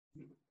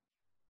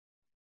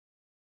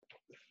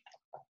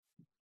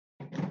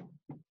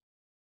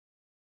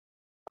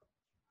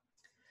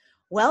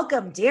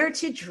Welcome, Dare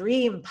to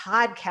Dream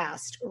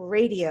podcast,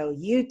 radio,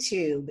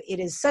 YouTube. It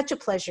is such a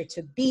pleasure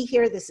to be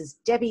here. This is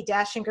Debbie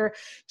Dashinger,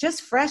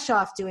 just fresh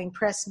off doing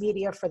press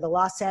media for the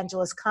Los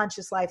Angeles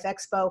Conscious Life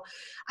Expo.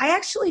 I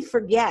actually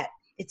forget.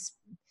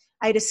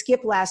 I had to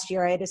skip last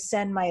year. I had to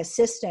send my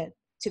assistant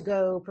to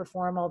go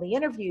perform all the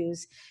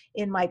interviews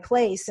in my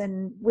place.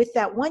 And with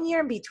that 1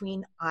 year in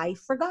between, I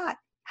forgot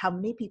how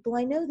many people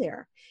I know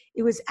there.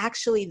 It was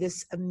actually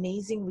this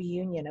amazing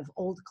reunion of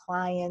old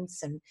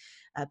clients and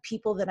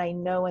people that I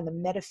know in the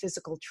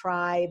metaphysical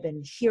tribe,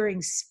 and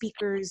hearing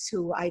speakers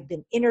who I've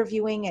been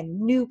interviewing and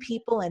new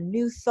people and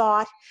new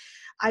thought.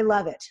 I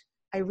love it.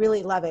 I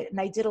really love it. And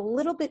I did a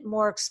little bit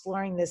more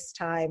exploring this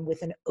time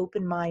with an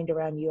open mind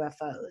around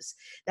UFOs.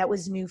 That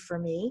was new for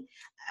me.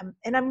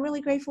 And I'm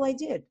really grateful I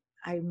did.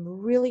 I'm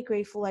really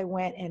grateful I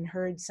went and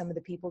heard some of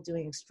the people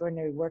doing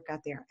extraordinary work out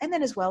there. And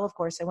then as well, of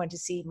course, I went to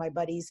see my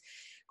buddies,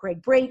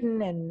 Greg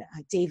Braden and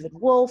David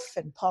Wolf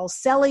and Paul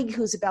Selig,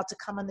 who's about to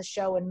come on the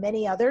show, and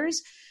many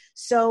others.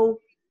 So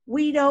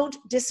we don't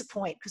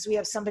disappoint because we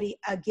have somebody,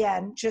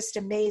 again, just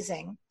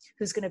amazing,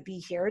 who's going to be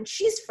here. And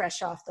she's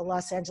fresh off the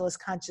Los Angeles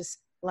Conscious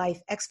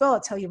Life Expo.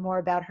 I'll tell you more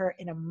about her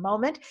in a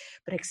moment,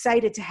 but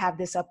excited to have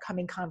this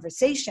upcoming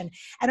conversation.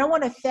 And I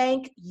want to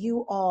thank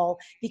you all,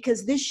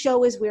 because this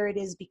show is where it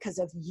is because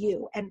of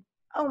you. And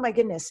oh my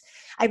goodness,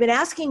 I've been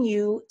asking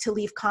you to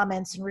leave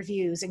comments and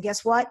reviews, and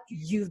guess what?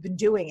 You've been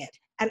doing it.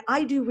 And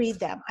I do read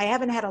them. I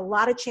haven't had a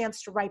lot of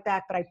chance to write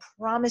back, but I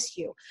promise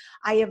you,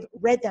 I have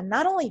read them.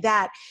 Not only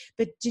that,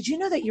 but did you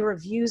know that your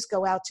reviews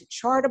go out to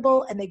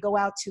Chartable and they go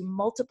out to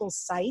multiple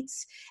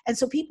sites? And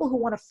so people who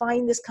want to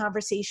find this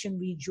conversation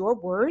read your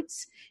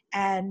words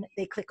and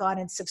they click on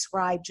and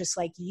subscribe just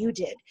like you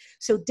did.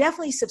 So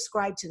definitely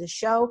subscribe to the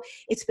show.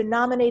 It's been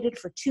nominated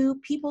for 2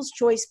 People's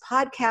Choice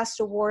Podcast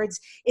Awards.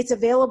 It's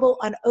available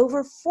on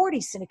over 40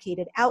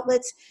 syndicated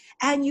outlets,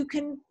 and you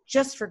can,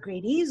 just for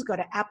great ease, go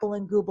to Apple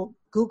and Google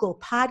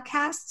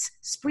Podcasts,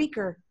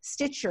 Spreaker,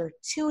 Stitcher,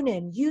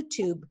 TuneIn,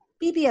 YouTube,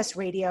 BBS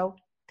Radio,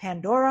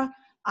 Pandora,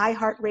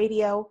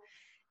 iHeartRadio,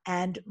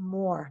 and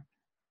more.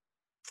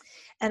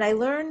 And I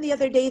learned the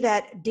other day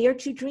that Dare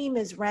to Dream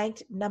is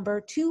ranked number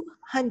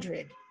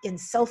 200 in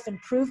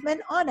self-improvement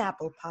on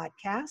Apple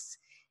Podcasts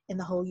in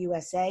the whole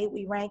USA.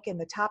 We rank in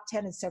the top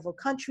 10 in several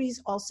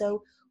countries,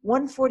 also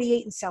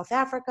 148 in South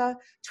Africa,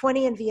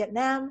 20 in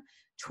Vietnam,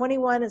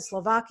 21 in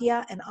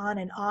Slovakia, and on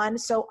and on.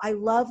 So I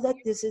love that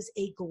this is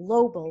a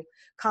global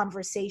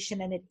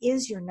conversation, and it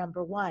is your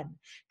number 1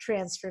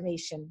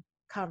 transformation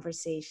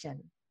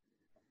conversation.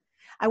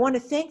 I want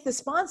to thank the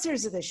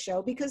sponsors of this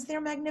show because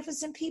they're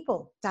magnificent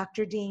people.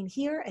 Dr. Dane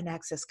here and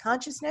Access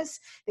Consciousness.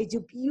 They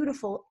do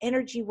beautiful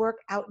energy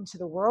work out into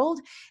the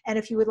world. And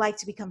if you would like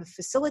to become a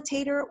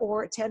facilitator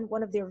or attend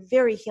one of their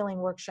very healing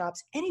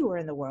workshops anywhere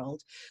in the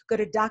world, go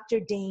to Dr.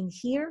 Dane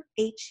here,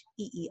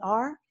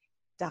 HEER.com,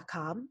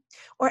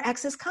 or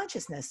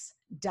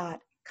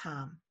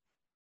accessconsciousness.com.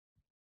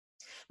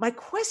 My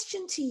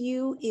question to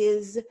you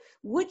is,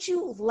 would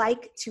you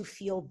like to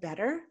feel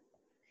better?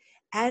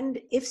 And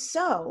if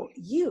so,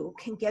 you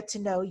can get to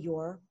know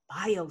your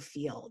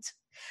biofield.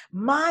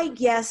 My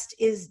guest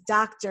is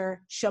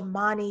Dr.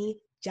 Shamani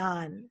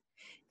Jan,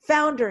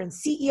 founder and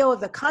CEO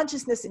of the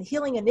Consciousness and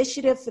Healing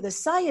Initiative for the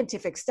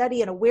scientific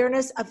study and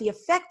awareness of the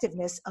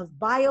effectiveness of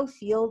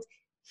biofield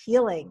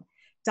healing.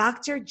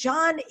 Dr.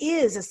 Jan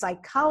is a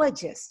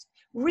psychologist,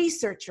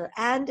 researcher,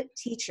 and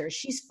teacher.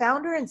 She's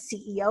founder and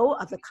CEO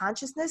of the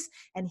Consciousness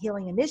and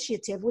Healing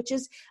Initiative, which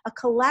is a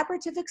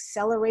collaborative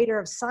accelerator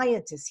of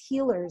scientists,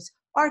 healers,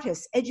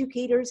 artists,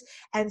 educators,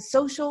 and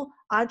social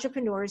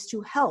entrepreneurs to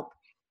help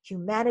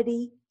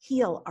humanity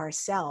heal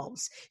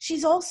ourselves.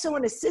 She's also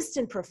an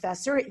assistant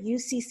professor at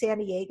UC San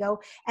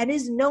Diego and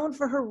is known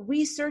for her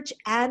research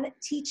and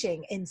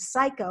teaching in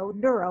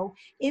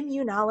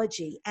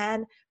psycho-neuroimmunology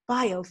and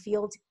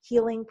biofield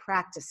healing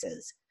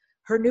practices.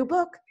 Her new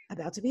book,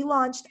 about to be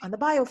launched on the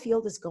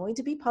biofield, is going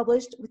to be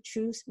published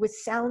with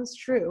Sounds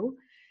True,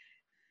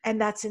 and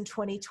that's in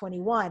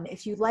 2021.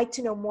 If you'd like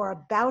to know more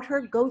about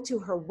her, go to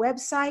her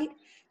website,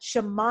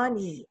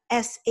 Shamani,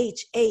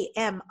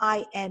 SHAMINE,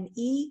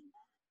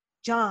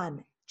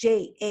 Jan,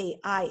 JAIN.com.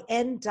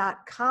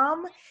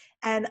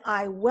 And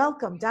I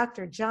welcome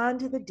Dr. Jan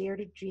to the Dare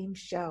to Dream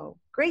show.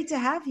 Great to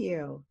have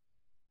you.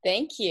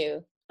 Thank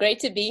you. Great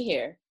to be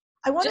here.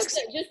 I want just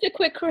a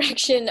quick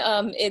correction.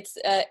 It's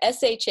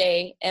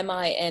SHAMINI,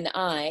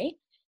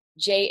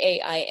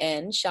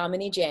 JAIN,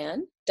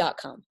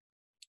 ShamaniJan.com.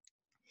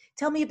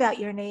 Tell me about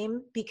your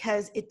name,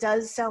 because it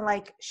does sound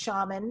like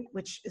shaman,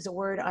 which is a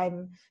word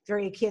I'm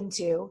very akin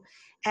to.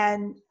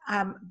 And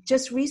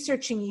just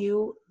researching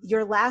you,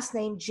 your last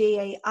name,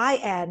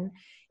 JAIN,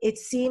 it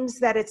seems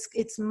that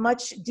it's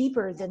much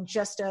deeper than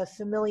just a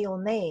familial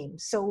name.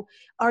 So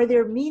are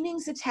there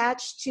meanings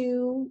attached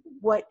to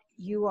what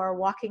you are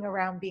walking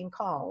around being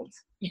called?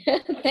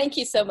 Thank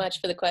you so much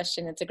for the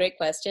question. It's a great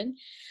question.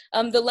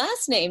 The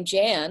last name,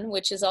 Jan,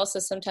 which is also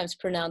sometimes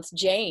pronounced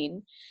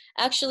Jane,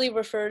 actually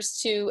refers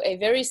to a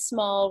very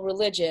small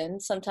religion,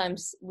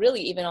 sometimes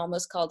really even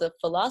almost called a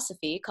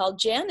philosophy, called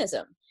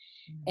Jainism.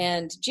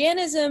 And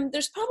Jainism,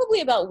 there's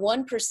probably about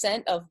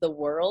 1% of the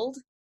world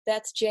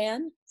that's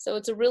Jain. So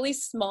it's a really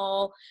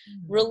small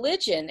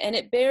religion, and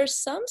it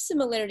bears some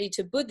similarity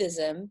to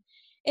Buddhism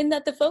in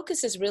that the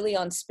focus is really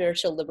on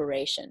spiritual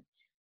liberation.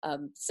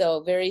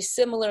 So very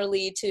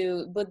similarly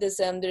to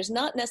Buddhism, there's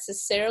not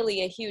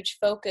necessarily a huge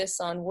focus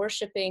on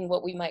worshiping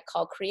what we might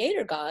call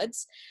creator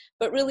gods,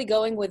 but really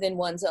going within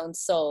one's own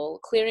soul,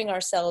 clearing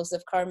ourselves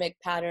of karmic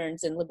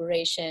patterns and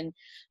liberation.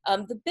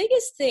 The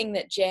biggest thing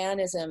that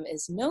Jainism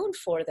is known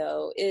for,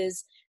 though,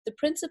 is the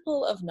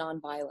principle of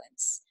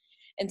nonviolence.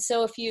 And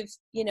so if you've,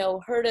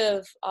 heard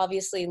of,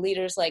 obviously,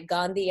 leaders like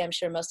Gandhi, I'm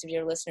sure most of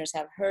your listeners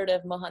have heard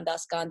of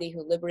Mohandas Gandhi,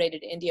 who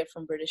liberated India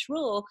from British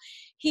rule.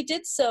 He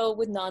did so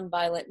with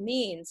nonviolent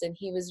means, and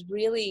he was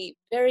really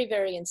very,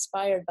 very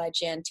inspired by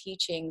Jain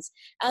teachings,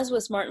 as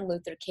was Martin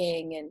Luther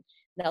King and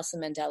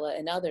Nelson Mandela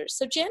and others.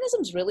 So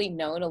Jainism's really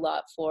known a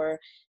lot for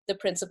the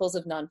principles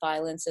of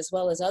nonviolence as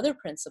well as other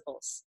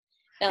principles.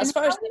 Now, as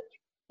far as...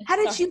 How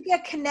did you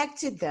get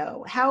connected,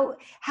 though?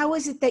 How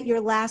is it that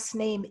your last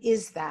name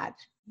is that?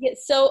 Yeah,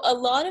 so a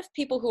lot of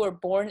people who are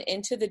born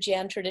into the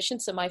Jain tradition,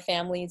 so my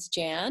family's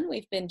Jain,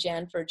 we've been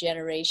Jain for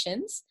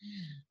generations.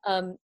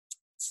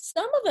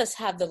 Some of us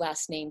have the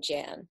last name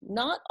Jain,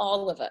 not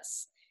all of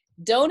us.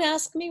 Don't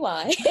ask me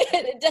why.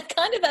 It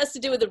kind of has to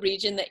do with the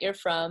region that you're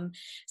from.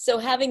 So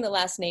having the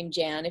last name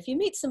Jain, if you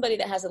meet somebody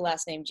that has a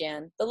last name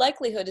Jain, the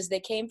likelihood is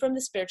they came from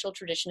the spiritual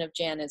tradition of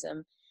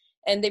Jainism,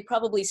 and they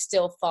probably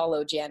still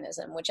follow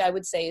Jainism, which I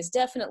would say is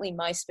definitely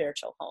my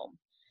spiritual home.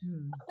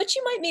 But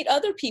you might meet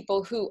other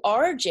people who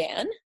are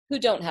Jain who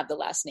don't have the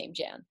last name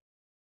Jain.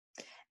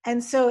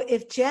 And so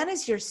if Jain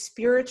is your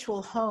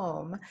spiritual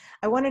home,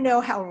 I want to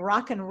know how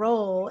rock and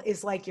roll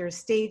is like your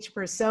stage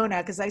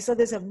persona, because I saw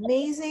this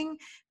amazing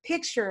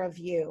picture of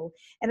you,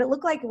 and it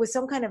looked like it was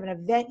some kind of an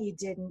event you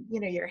did, and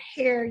your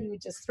hair, you were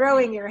just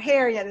throwing your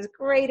hair, you had this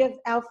great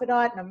outfit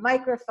on and a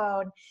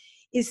microphone.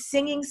 Is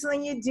singing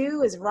something you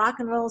do? Is rock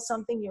and roll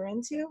something you're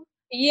into?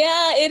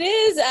 Yeah, it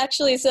is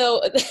actually.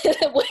 So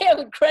the way I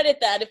would credit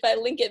that, if I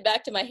link it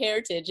back to my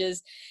heritage,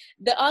 is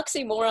the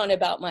oxymoron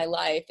about my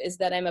life is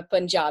that I'm a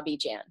Punjabi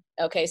Jain.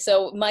 Okay,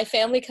 so my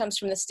family comes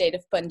from the state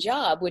of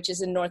Punjab, which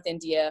is in North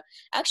India,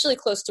 actually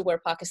close to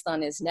where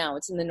Pakistan is now.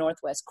 It's in the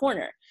northwest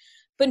corner.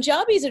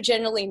 Punjabis are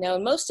generally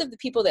known, most of the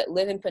people that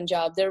live in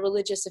Punjab, their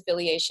religious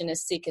affiliation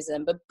is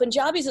Sikhism, but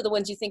Punjabis are the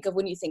ones you think of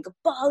when you think of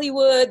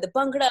Bollywood, the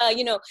Bhangra,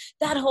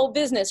 that whole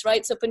business,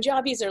 right? So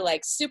Punjabis are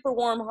like super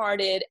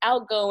warm-hearted,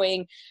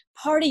 outgoing,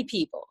 party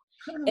people.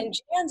 And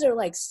Jains are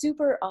like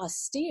super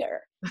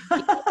austere,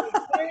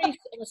 very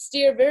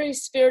austere, very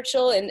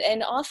spiritual,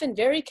 and often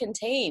very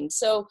contained.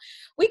 So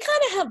we kind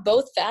of have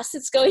both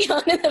facets going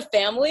on in the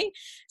family.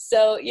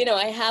 So,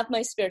 I have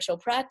my spiritual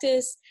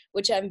practice,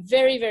 which I'm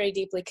very, very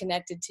deeply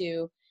connected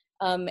to.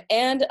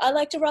 And I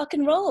like to rock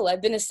and roll.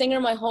 I've been a singer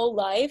my whole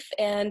life,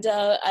 and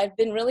I've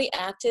been really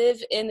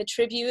active in the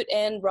tribute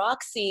and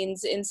rock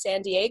scenes in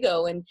San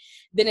Diego and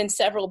been in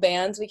several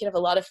bands. We could have a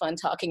lot of fun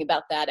talking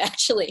about that,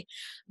 actually.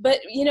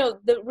 But,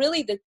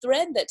 the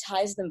thread that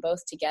ties them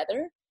both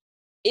together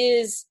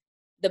is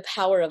the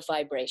power of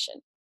vibration.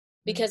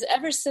 Because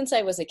ever since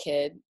I was a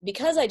kid,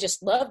 because I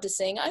just loved to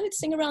sing, I would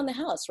sing around the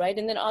house, right?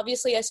 And then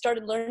obviously I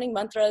started learning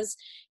mantras,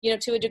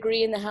 to a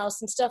degree in the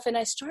house and stuff. And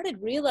I started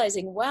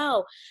realizing,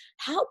 wow,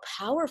 how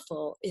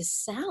powerful is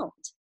sound,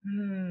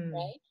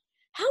 right?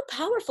 How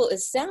powerful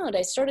is sound?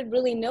 I started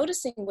really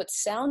noticing what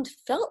sound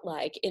felt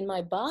like in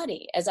my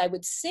body as I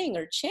would sing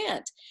or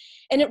chant.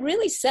 And it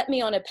really set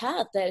me on a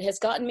path that has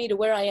gotten me to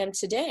where I am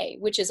today,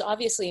 which is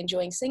obviously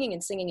enjoying singing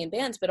and singing in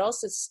bands, but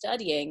also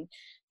studying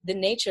the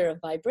nature of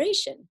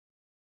vibration.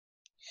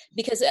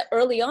 Because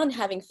early on,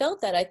 having felt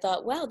that, I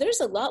thought, wow, there's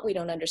a lot we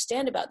don't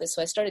understand about this.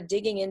 So I started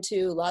digging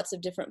into lots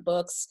of different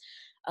books,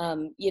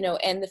 and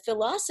the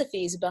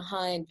philosophies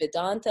behind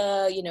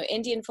Vedanta,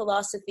 Indian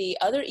philosophy,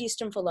 other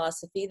Eastern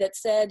philosophy that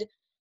said,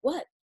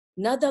 what?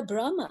 Nada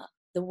Brahma,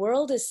 the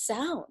world is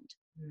sound.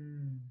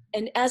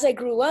 And as I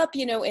grew up,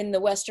 in the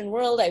Western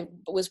world, I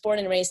was born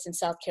and raised in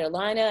South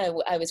Carolina.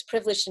 I was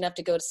privileged enough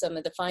to go to some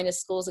of the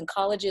finest schools and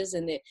colleges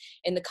in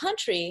the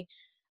country.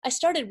 I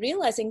started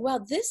realizing, wow,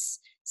 this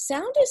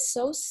sound is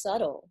so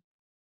subtle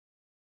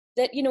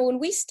that, when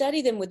we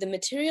study them with the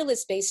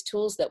materialist-based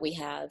tools that we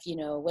have,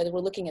 whether we're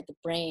looking at the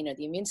brain or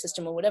the immune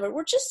system or whatever,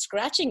 we're just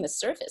scratching the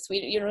surface.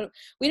 We don't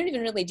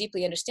even really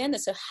deeply understand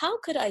this. So how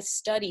could I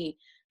study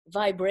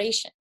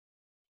vibration?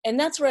 And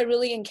that's where I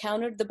really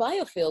encountered the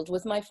biofield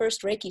with my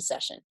first Reiki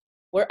session,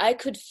 where I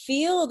could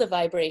feel the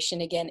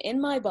vibration again in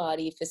my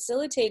body,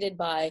 facilitated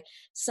by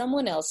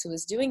someone else who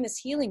was doing this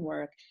healing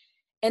work.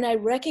 And I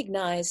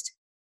recognized,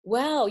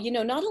 wow,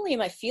 not only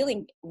am I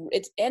feeling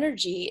its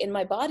energy in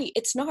my body,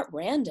 it's not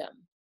random.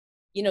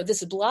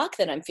 This block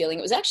that I'm feeling,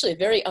 it was actually a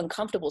very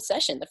uncomfortable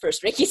session, the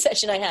first Reiki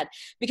session I had,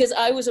 because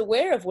I was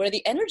aware of where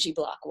the energy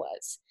block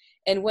was.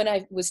 And when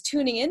I was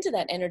tuning into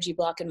that energy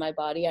block in my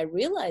body, I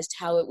realized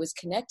how it was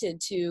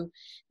connected to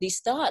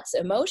these thoughts,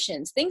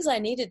 emotions, things I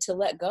needed to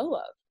let go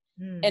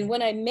of. And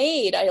when I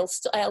made,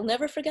 I'll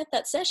never forget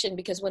that session,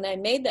 because when I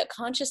made that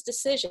conscious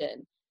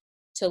decision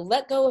to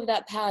let go of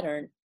that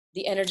pattern,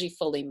 the energy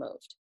fully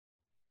moved.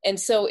 And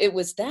so it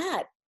was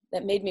that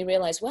made me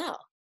realize, wow,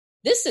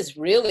 this is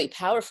really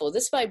powerful.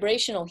 This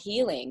vibrational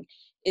healing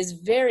is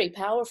very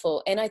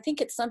powerful. And I think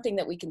it's something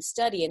that we can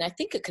study, and I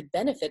think it could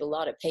benefit a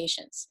lot of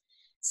patients.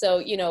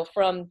 So,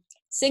 from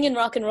singing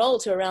rock and roll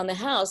to around the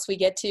house, we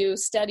get to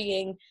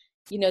studying,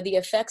 the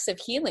effects of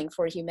healing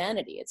for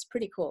humanity. It's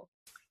pretty cool.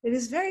 It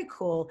is very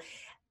cool.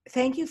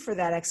 Thank you for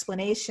that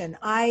explanation.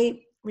 I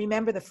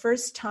remember the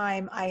first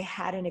time I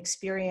had an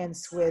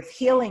experience with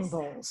healing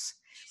bowls,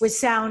 with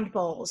sound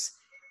bowls.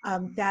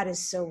 That is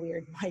so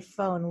weird. My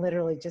phone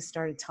literally just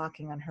started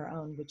talking on her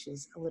own, which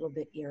is a little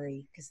bit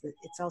eerie because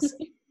it's also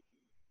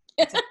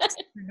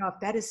turned off.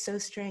 That is so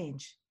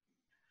strange.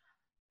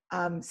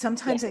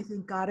 Sometimes I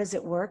think God is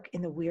at work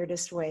in the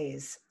weirdest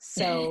ways.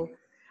 So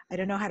I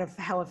don't know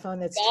how a phone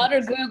that's God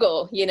or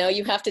Google,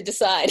 you have to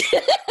decide.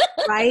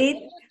 Right?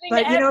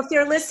 But if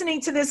they're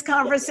listening to this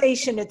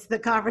conversation, it's the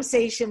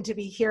conversation to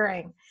be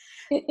hearing.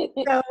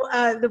 So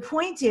the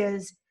point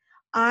is,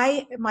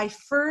 my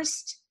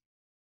first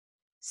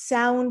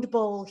sound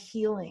bowl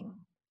healing,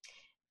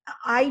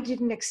 I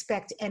didn't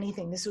expect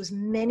anything. This was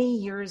many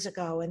years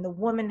ago, and the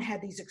woman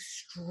had these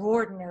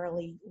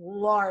extraordinarily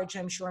large,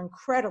 I'm sure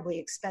incredibly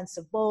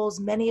expensive bowls,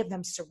 many of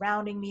them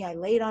surrounding me. I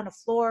laid on a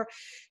floor.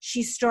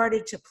 She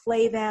started to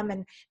play them.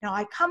 And now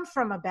I come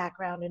from a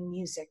background in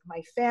music,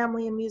 my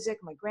family in music,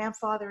 my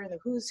grandfather in the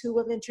who's who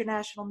of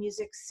international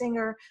music,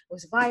 singer,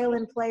 was a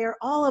violin player,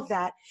 all of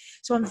that.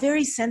 So I'm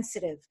very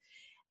sensitive.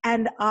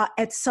 And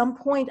at some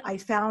point, I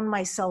found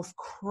myself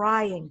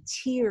crying,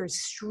 tears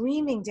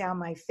streaming down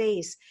my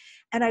face.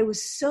 And I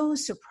was so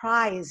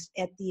surprised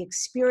at the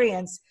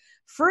experience,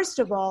 first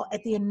of all,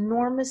 at the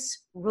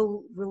enormous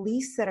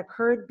release that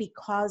occurred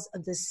because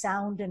of the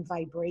sound and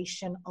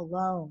vibration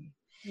alone.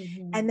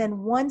 Mm-hmm. And then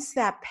once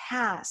that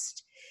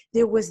passed,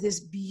 there was this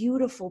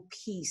beautiful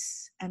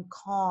peace and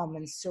calm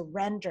and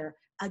surrender,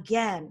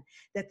 again,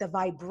 that the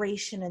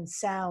vibration and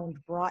sound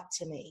brought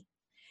to me.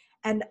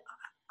 And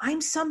I'm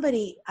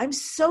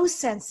so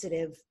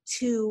sensitive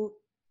to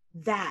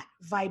that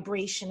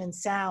vibration and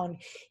sound.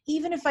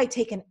 Even if I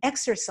take an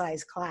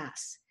exercise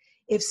class,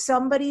 if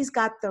somebody's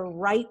got the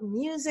right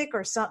music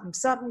or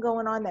something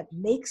going on that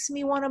makes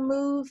me want to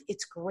move,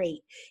 it's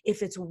great.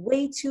 If it's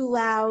way too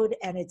loud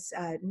and it's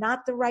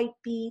not the right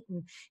beat,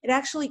 and it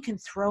actually can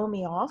throw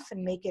me off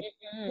and make it,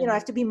 I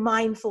have to be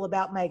mindful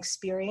about my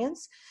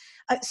experience.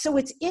 So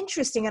it's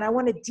interesting, and I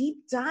want to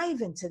deep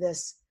dive into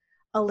this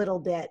a little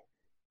bit.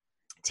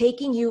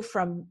 Taking you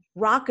from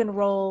rock and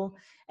roll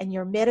and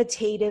your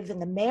meditative and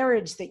the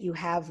marriage that you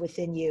have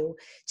within you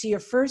to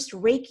your first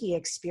Reiki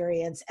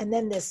experience, and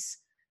then this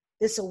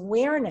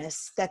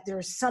awareness that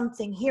there's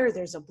something here,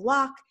 there's a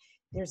block,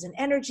 there's an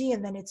energy,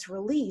 and then it's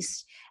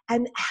released.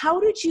 And how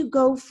did you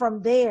go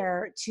from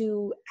there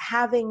to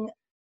having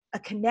a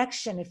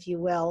connection, if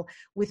you will,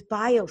 with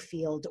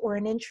Biofield, or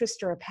an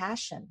interest or a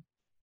passion?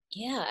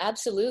 Yeah,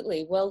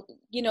 absolutely. Well,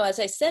 as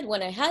I said,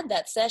 when I had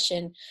that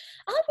session,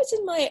 I was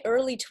in my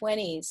early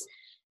 20s,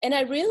 and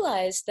I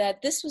realized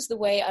that this was the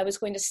way I was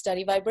going to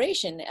study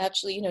vibration.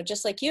 Actually,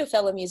 just like you, a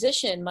fellow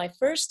musician, my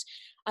first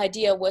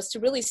idea was to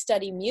really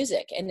study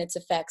music and its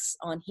effects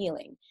on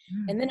healing.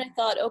 And then I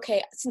thought,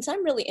 okay, since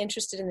I'm really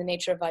interested in the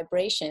nature of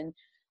vibration,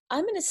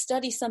 I'm going to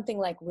study something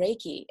like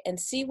Reiki and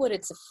see what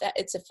its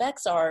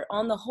effects are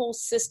on the whole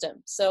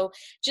system. So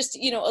just,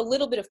 a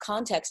little bit of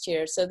context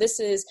here. So this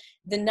is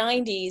the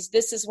 90s.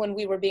 This is when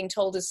we were being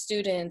told as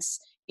students,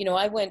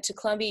 I went to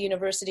Columbia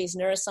University's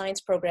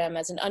neuroscience program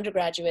as an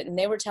undergraduate, and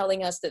they were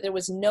telling us that there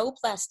was no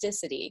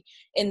plasticity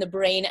in the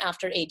brain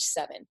after age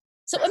 7.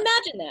 So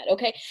imagine that,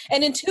 okay?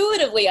 And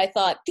intuitively, I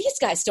thought, these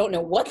guys don't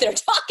know what they're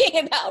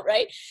talking about,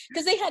 right?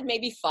 Because they had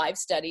maybe 5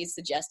 studies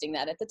suggesting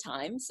that at the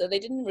time. So they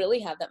didn't really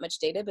have that much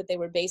data, but they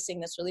were basing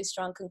this really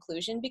strong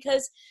conclusion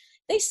because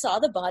they saw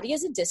the body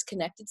as a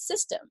disconnected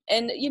system.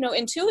 And,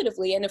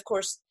 intuitively, and of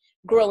course,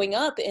 growing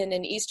up in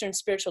an Eastern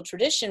spiritual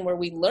tradition where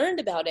we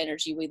learned about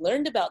energy, we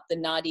learned about the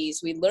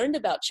nadis, we learned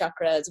about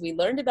chakras, we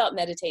learned about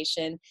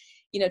meditation,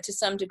 to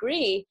some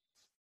degree,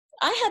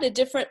 I had a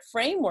different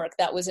framework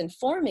that was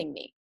informing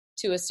me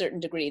to a certain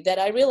degree that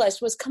I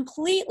realized was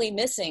completely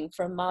missing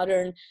from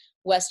modern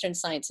Western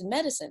science and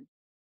medicine.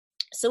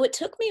 So it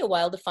took me a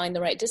while to find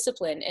the right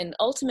discipline. And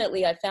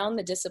ultimately, I found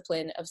the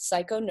discipline of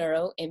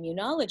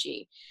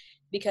psychoneuroimmunology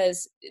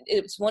because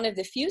it was one of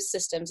the few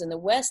systems in the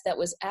West that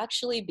was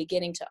actually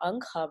beginning to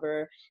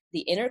uncover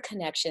the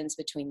interconnections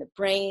between the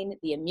brain,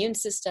 the immune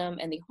system,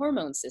 and the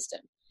hormone system.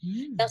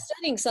 Now,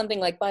 studying something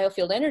like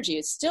biofield energy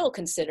is still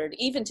considered,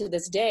 even to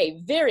this day,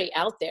 very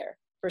out there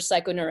for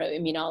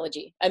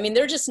psychoneuroimmunology. I mean,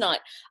 they're just not.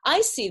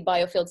 I see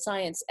biofield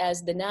science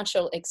as the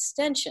natural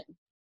extension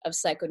of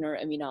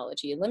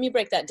psychoneuroimmunology. And let me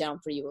break that down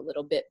for you a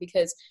little bit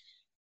because,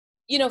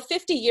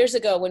 50 years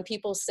ago when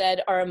people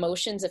said our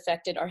emotions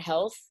affected our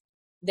health,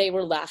 they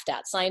were laughed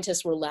at.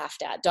 Scientists were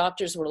laughed at.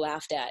 Doctors were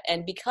laughed at.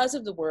 And because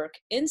of the work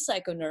in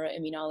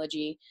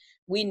psychoneuroimmunology,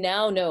 we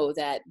now know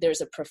that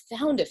there's a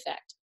profound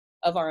effect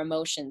of our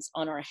emotions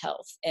on our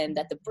health, and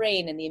that the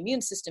brain and the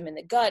immune system and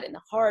the gut and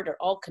the heart are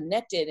all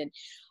connected and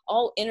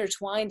all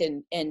intertwined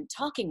and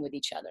talking with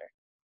each other.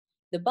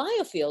 The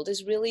biofield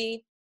is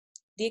really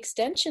the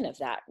extension of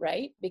that,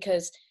 right?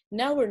 Because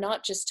now we're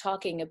not just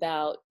talking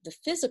about the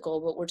physical,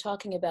 but we're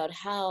talking about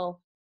how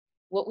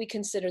what we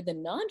consider the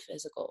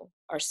non-physical,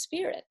 our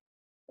spirit,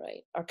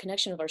 right? Our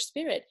connection of our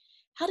spirit,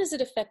 how does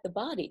it affect the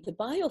body? The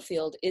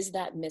biofield is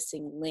that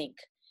missing link.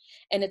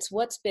 And it's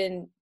what's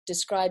been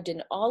described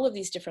in all of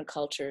these different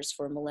cultures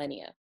for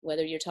millennia,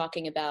 whether you're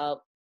talking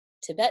about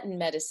Tibetan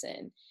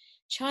medicine,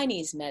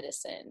 Chinese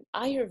medicine,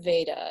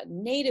 Ayurveda,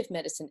 native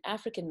medicine,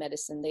 African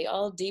medicine, they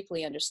all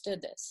deeply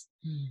understood this.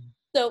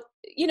 So,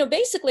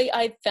 basically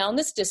I found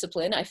this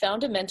discipline. I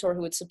found a mentor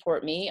who would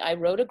support me. I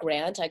wrote a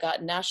grant. I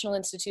got National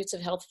Institutes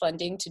of Health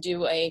funding to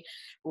do a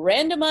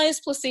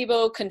randomized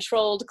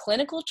placebo-controlled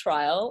clinical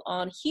trial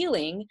on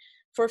healing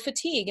for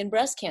fatigue in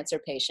breast cancer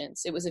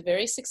patients. It was a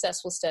very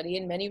successful study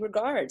in many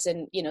regards.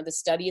 And, the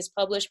study is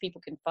published.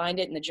 People can find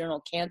it in the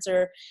journal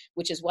Cancer,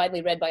 which is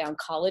widely read by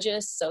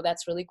oncologists. So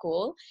that's really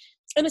cool.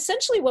 And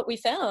essentially what we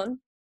found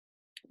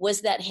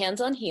was that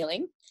hands-on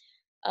healing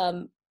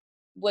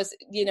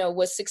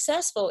was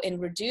successful in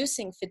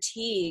reducing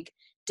fatigue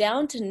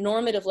down to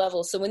normative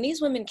levels. So when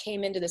these women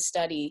came into the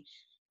study,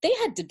 they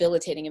had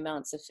debilitating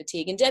amounts of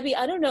fatigue. And Debbie,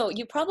 I don't know,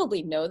 you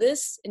probably know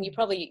this, and you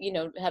probably,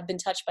 have been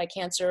touched by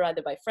cancer,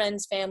 either by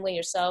friends, family,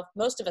 yourself.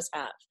 Most of us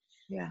have.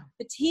 Yeah.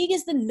 Fatigue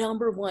is the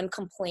number one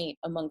complaint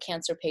among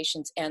cancer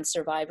patients and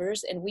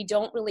survivors, and we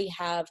don't really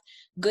have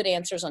good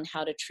answers on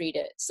how to treat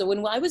it. So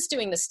when I was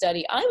doing the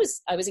study, I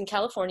was in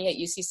California at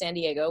UC San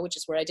Diego, which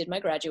is where I did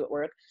my graduate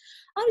work.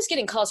 I was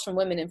getting calls from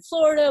women in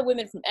Florida,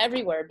 women from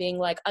everywhere being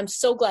like, I'm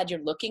so glad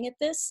you're looking at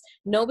this.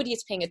 Nobody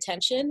is paying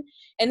attention.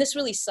 And this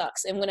really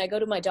sucks. And when I go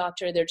to my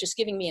doctor, they're just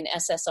giving me an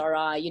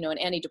SSRI, an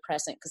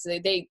antidepressant, because they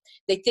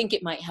think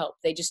it might help.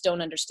 They just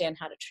don't understand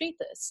how to treat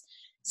this.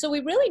 So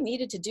we really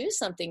needed to do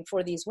something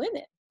for these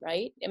women,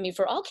 right? I mean,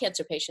 for all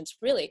cancer patients,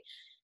 really.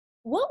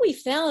 What we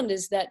found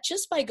is that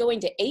just by going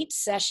to 8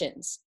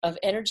 sessions of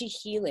energy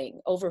healing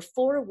over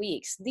 4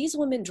 weeks, these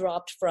women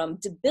dropped from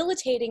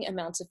debilitating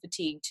amounts of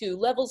fatigue to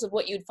levels of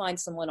what you'd find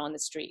someone on the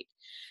street.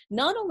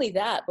 Not only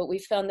that, but we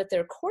found that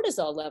their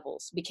cortisol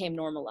levels became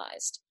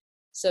normalized.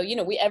 So,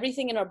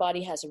 everything in our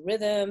body has a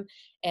rhythm.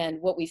 And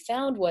what we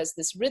found was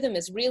this rhythm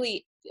is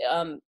really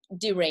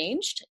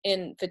deranged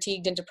in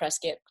fatigued and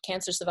depressed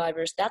cancer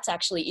survivors. That's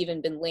actually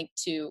even been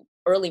linked to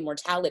early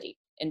mortality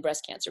in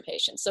breast cancer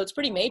patients. So it's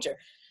pretty major.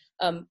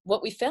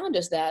 What we found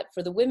is that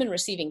for the women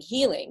receiving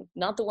healing,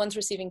 not the ones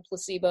receiving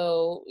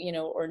placebo,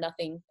 or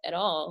nothing at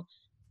all,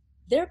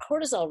 their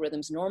cortisol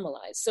rhythms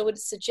normalize. So it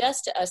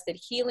suggests to us that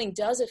healing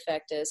does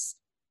affect us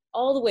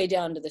all the way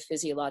down to the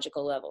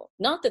physiological level.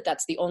 Not that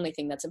that's the only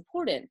thing that's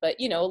important, but,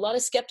 a lot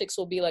of skeptics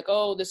will be like,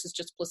 oh, this is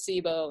just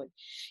placebo.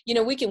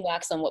 And, we can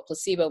wax on what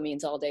placebo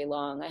means all day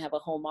long. I have a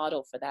whole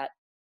model for that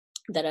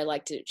I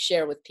like to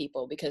share with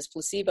people, because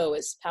placebo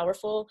is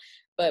powerful,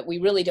 but we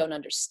really don't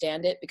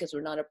understand it because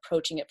we're not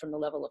approaching it from the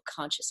level of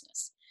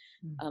consciousness.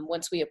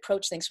 Once we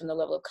approach things from the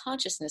level of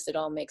consciousness, it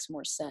all makes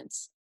more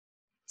sense.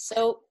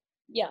 So,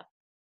 yeah.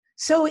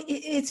 So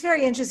it's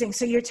very interesting.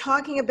 So you're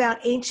talking about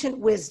ancient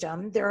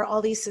wisdom. There are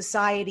all these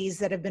societies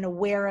that have been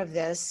aware of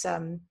this.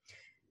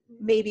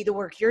 Maybe the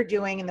work you're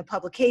doing and the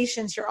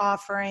publications you're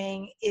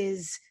offering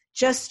is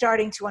just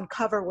starting to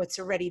uncover what's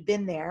already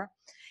been there.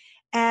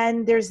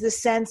 And there's the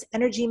sense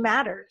energy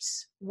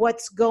matters.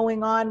 What's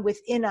going on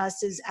within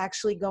us is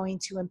actually going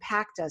to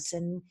impact us.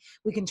 And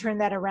we can turn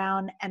that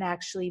around and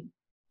actually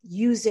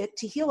use it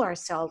to heal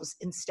ourselves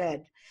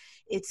instead.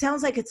 It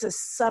sounds like it's a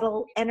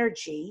subtle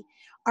energy.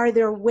 Are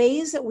there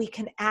ways that we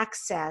can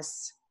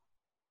access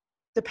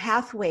the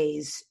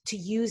pathways to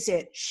use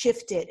it,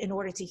 shift it in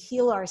order to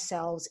heal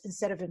ourselves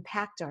instead of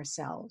impact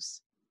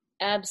ourselves?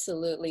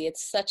 Absolutely.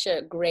 It's such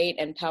a great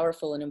and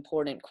powerful and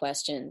important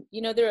question.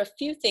 There are a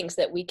few things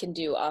that we can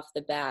do off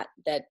the bat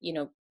that,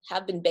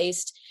 have been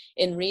based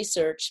in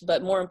research,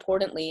 but more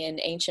importantly in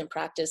ancient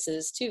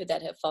practices too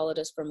that have followed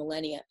us for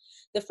millennia.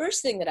 The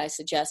first thing that I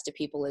suggest to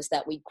people is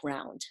that we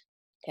ground.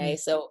 Okay,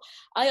 so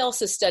I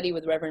also study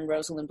with Reverend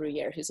Rosalind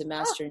Bruyere, who's a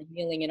master in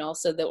healing and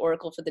also the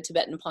oracle for the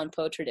Tibetan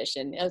Ponpo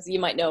tradition. As you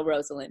might know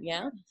Rosalind,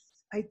 yeah?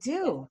 I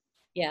do.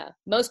 Yeah,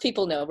 most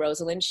people know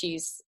Rosalind.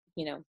 She's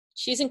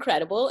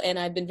incredible, and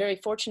I've been very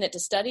fortunate to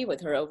study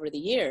with her over the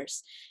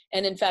years.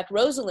 And in fact,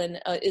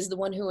 Rosalind is the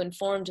one who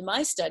informed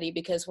my study,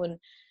 because when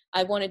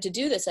I wanted to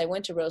do this, I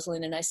went to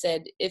Rosalind and I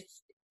said, if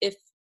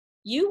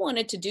you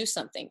wanted to do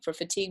something for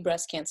fatigued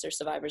breast cancer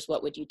survivors,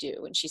 what would you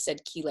do? And she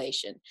said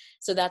chelation.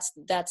 So that's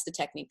the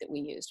technique that we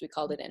used. We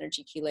called it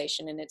energy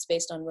chelation, and it's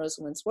based on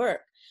Rosalind's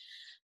work.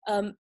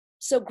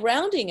 So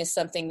grounding is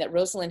something that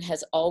Rosalind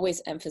has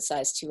always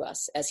emphasized to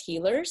us as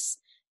healers,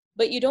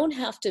 but you don't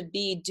have to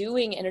be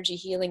doing energy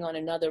healing on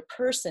another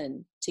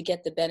person to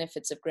get the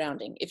benefits of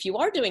grounding. If you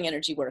are doing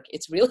energy work,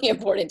 it's really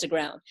important to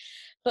ground.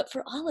 But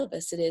for all of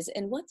us it is.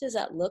 And what does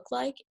that look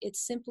like?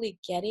 It's simply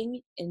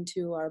getting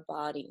into our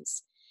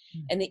bodies.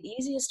 And the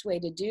easiest way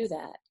to do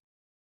that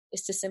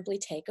is to simply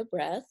take a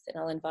breath. And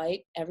I'll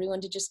invite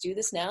everyone to just do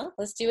this now.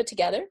 Let's do it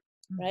together,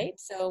 right?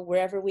 So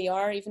wherever we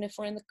are, even if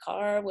we're in the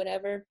car,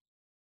 whatever,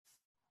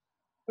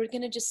 we're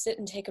going to just sit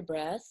and take a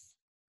breath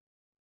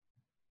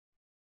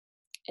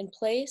and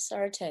place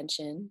our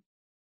attention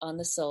on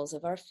the soles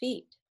of our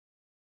feet.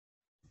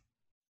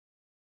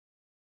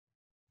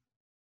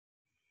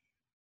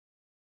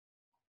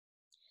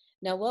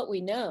 Now, what we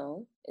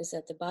know is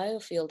that the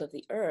biofield of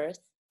the earth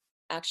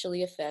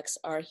actually affects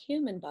our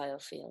human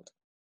biofield.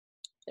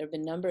 There have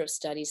been a number of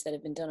studies that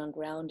have been done on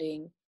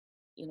grounding,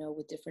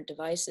 with different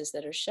devices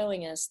that are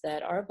showing us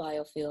that our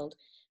biofield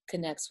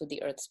connects with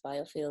the earth's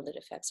biofield. It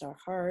affects our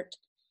heart,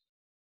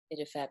 it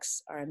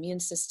affects our immune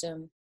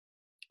system,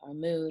 our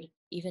mood,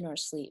 even our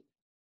sleep.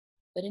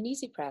 But an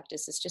easy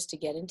practice is just to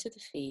get into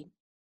the feet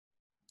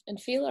and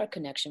feel our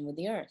connection with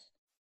the earth.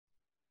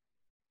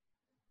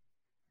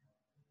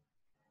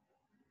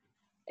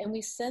 And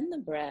we send the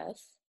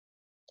breath,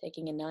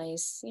 taking a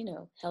nice,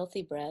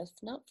 healthy breath,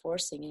 not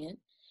forcing it,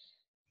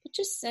 but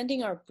just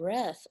sending our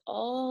breath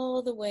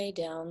all the way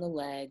down the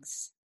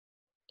legs,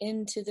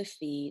 into the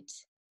feet,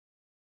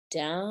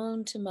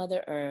 down to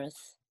Mother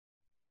Earth,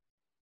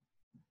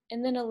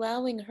 and then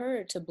allowing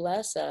her to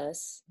bless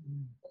us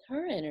with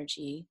her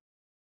energy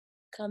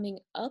coming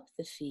up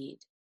the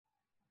feet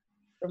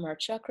from our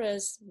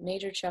chakras,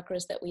 major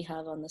chakras that we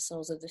have on the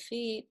soles of the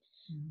feet.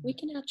 We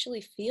can actually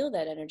feel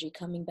that energy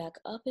coming back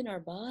up in our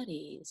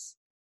bodies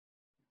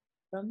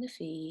from the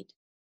feet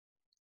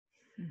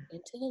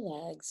into the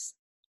legs,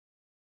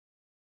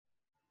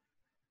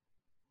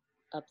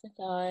 up the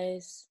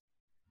thighs,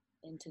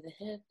 into the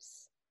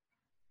hips,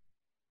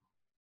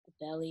 the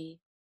belly,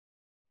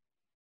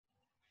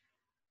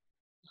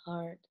 the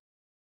heart,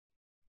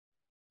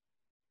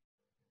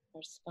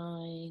 our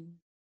spine,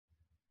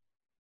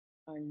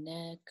 our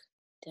neck,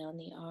 down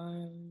the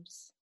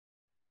arms,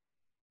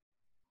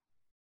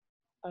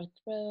 our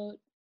throat,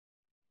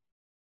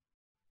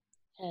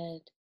 head,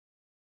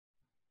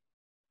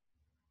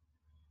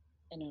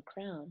 and our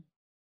crown.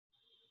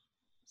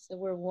 So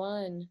we're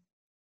one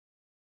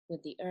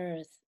with the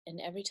earth, and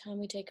every time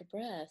we take a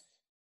breath,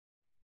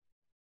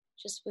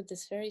 just with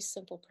this very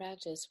simple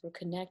practice, we're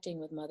connecting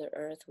with Mother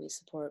Earth. We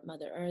support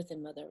Mother Earth,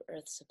 and Mother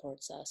Earth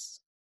supports us.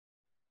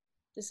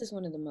 This is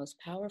one of the most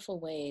powerful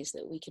ways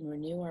that we can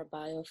renew our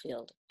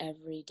biofield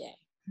every day.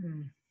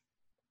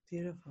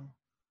 Beautiful.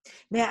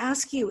 May I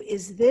ask you,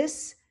 is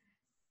this,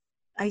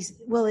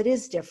 well, it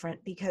is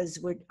different because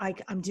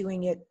I'm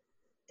doing it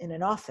in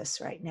an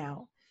office right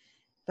now,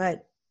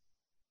 but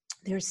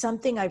there's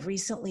something I've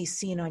recently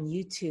seen on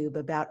YouTube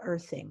about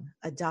earthing,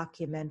 a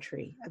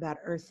documentary about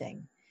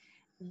earthing,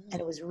 and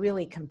it was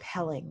really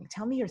compelling.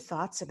 Tell me your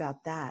thoughts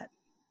about that.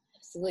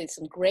 Absolutely.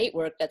 Some great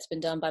work that's been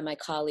done by my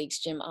colleagues,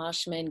 Jim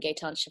Oshman,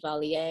 Gaetan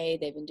Chevalier.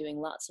 They've been doing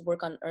lots of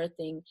work on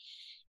earthing.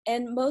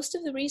 And most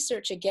of the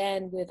research,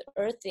 again, with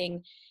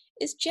earthing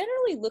is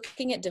generally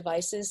looking at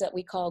devices that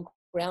we call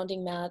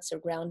grounding mats or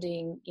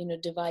grounding,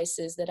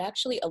 devices that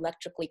actually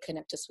electrically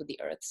connect us with the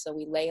earth. So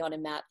we lay on a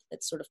mat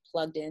that's sort of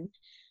plugged in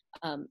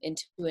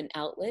into an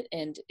outlet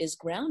and is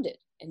grounded,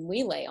 and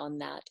we lay on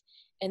that.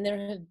 And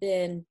there have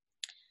been,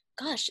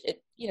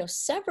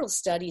 several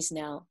studies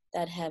now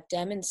that have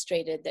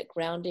demonstrated that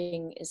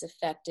grounding is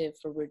effective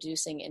for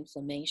reducing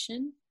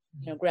inflammation.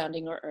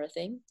 Grounding or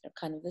earthing are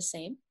kind of the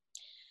same.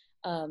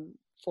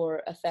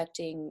 For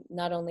affecting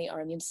not only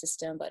our immune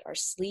system, but our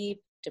sleep,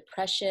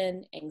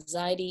 depression,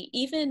 anxiety,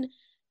 even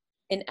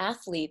in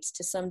athletes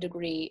to some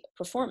degree,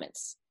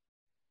 performance.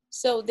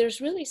 So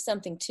there's really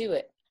something to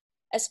it.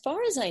 As far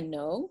as I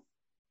know,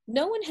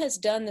 no one has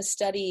done the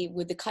study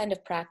with the kind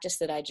of practice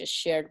that I just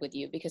shared with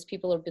you, because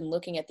people have been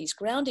looking at these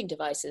grounding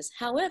devices.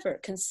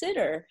 However,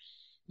 consider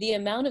the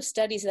amount of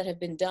studies that have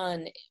been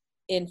done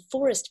in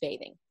forest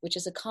bathing, which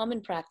is a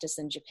common practice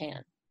in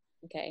Japan.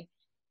 Okay.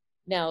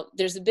 Now,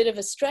 there's a bit of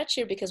a stretch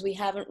here because we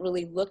haven't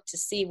really looked to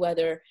see what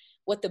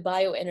the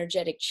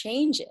bioenergetic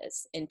change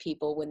is in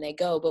people when they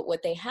go. But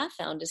what they have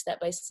found is that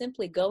by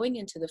simply going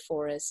into the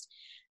forest,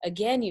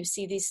 again, you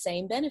see these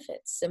same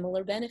benefits,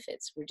 similar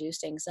benefits: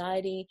 reduced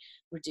anxiety,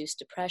 reduced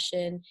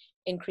depression,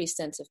 increased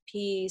sense of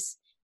peace,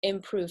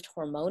 improved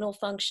hormonal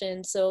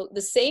function. So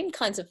the same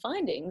kinds of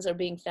findings are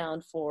being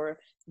found for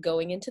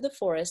going into the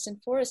forest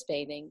and forest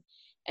bathing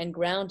and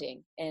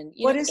grounding. And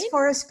what is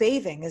forest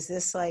bathing? Is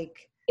this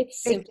like...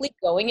 It's simply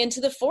going into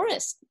the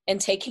forest and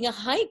taking a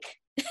hike.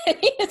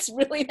 It's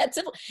really that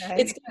simple.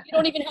 Right. You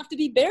don't even have to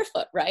be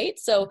barefoot, right?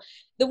 So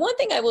the one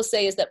thing I will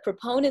say is that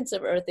proponents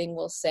of earthing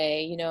will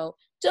say,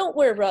 don't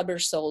wear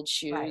rubber-soled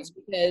shoes, right,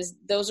 because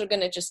those are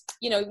going to just,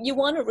 you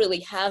want to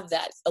really have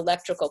that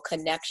electrical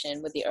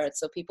connection with the earth.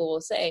 So people will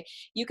say,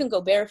 you can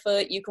go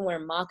barefoot, you can wear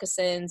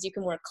moccasins, you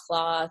can wear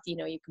cloth, you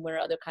can wear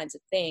other kinds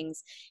of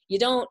things.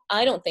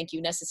 I don't think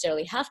you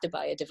necessarily have to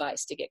buy a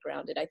device to get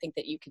grounded. I think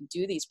that you can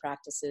do these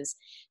practices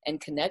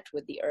and connect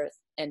with the earth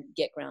and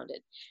get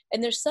grounded.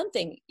 And there's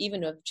something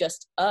even of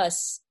just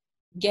us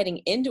getting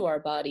into our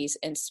bodies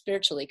and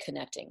spiritually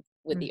connecting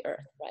with the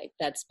earth, right?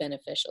 That's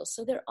beneficial.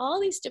 So there are all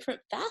these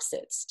different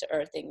facets to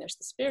earthing. There's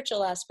the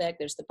spiritual aspect,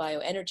 there's the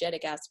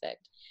bioenergetic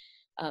aspect,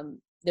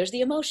 there's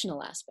the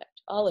emotional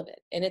aspect, all of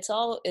it. And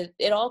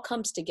it all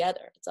comes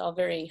together. It's all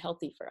very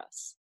healthy for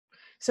us.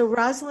 So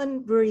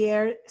Rosalind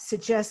Bruyere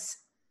suggests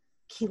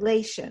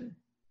chelation.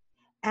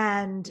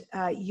 And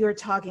you're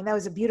talking, that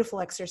was a beautiful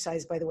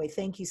exercise, by the way.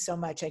 Thank you so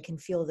much. I can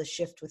feel the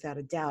shift without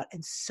a doubt.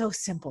 And so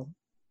simple.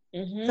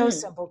 So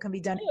simple, can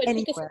be done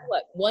anywhere.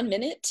 What, 1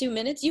 minute, 2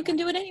 minutes? You can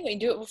do it anyway.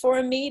 Do it before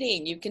a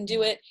meeting. You can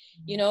do it,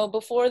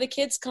 before the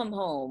kids come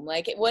home,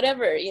 like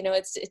whatever,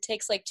 it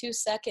takes like 2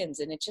 seconds,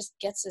 and it just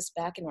gets us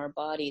back in our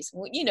bodies.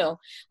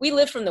 We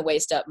live from the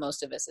waist up,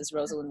 most of us, as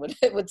Rosalind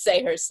would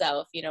say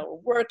herself. We're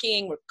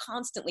working, we're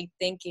constantly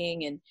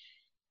thinking, and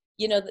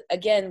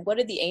again, what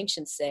did the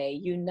ancients say?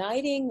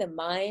 Uniting the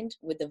mind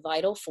with the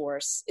vital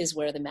force is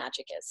where the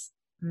magic is.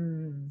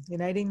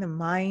 Uniting the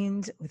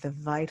mind with a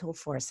vital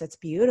force. That's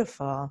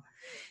beautiful.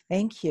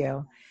 Thank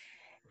you.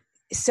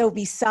 So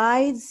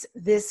besides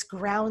this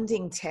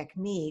grounding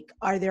technique,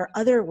 are there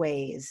other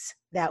ways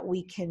that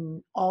we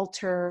can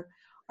alter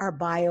our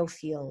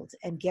biofield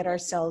and get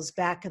ourselves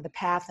back on the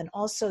path, and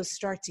also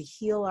start to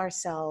heal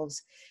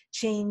ourselves,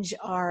 change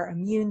our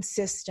immune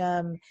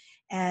system,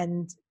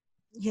 and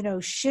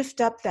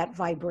shift up that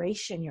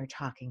vibration you're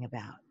talking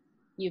about?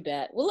 You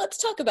bet. Well, let's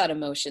talk about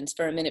emotions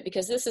for a minute,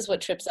 because this is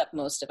what trips up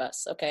most of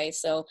us. Okay.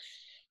 So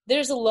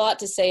there's a lot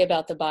to say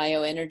about the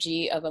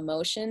bioenergy of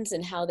emotions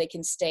and how they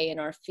can stay in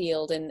our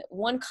field. And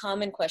one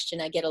common question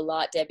I get a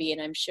lot, Debbie,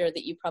 and I'm sure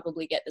that you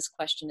probably get this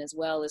question as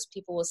well, is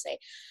people will say,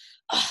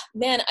 oh,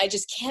 man, I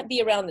just can't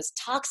be around this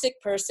toxic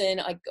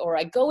person. Or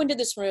I go into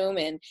this room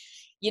and,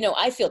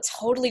 I feel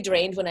totally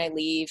drained when I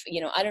leave.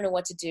 I don't know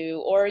what to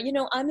do. Or,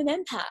 I'm an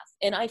empath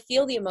and I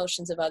feel the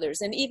emotions of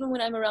others. And even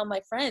when I'm around my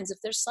friends, if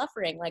they're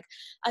suffering, like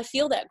I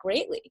feel that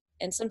greatly.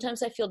 And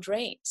sometimes I feel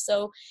drained.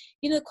 So,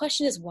 the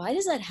question is, why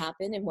does that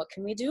happen and what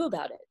can we do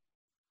about it?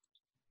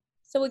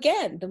 So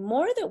again, the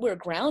more that we're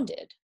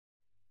grounded,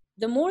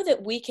 the more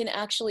that we can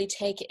actually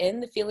take in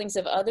the feelings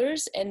of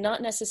others and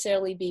not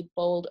necessarily be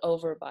bowled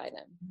over by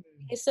them.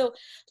 Okay, so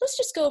let's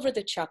just go over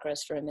the chakras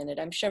for a minute.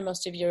 I'm sure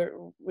most of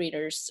your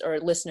readers or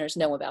listeners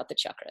know about the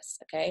chakras,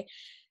 okay?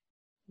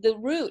 The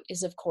root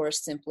is, of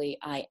course, simply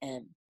I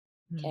am,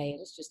 okay?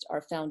 It's just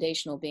our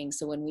foundational being.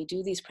 So when we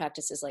do these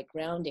practices like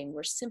grounding,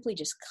 we're simply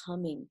just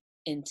coming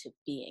into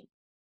being.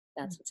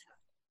 That's what's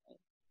happening.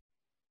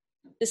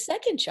 Right? The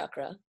second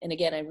chakra, and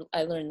again,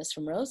 I learned this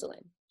from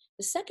Rosalind,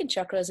 the second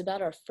chakra is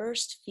about our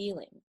first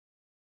feeling,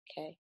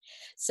 okay?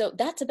 So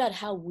that's about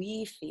how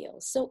we feel.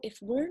 So if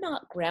we're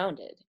not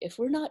grounded, if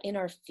we're not in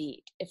our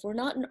feet, if we're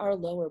not in our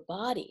lower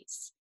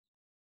bodies,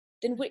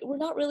 then we're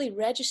not really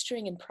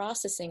registering and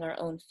processing our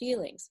own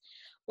feelings.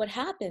 What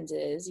happens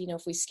is,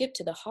 if we skip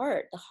to the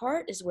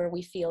heart is where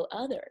we feel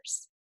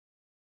others.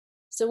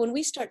 So when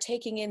we start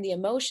taking in the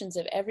emotions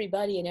of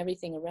everybody and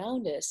everything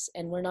around us,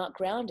 and we're not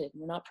grounded,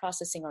 we're not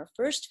processing our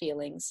first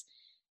feelings,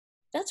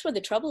 that's where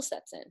the trouble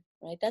sets in,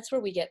 right? That's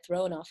where we get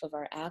thrown off of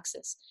our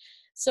axis.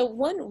 So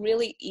one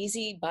really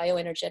easy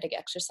bioenergetic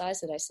exercise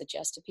that I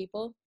suggest to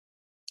people,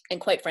 and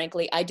quite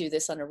frankly, I do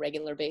this on a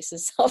regular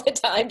basis all the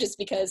time, just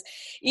because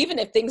even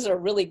if things are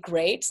really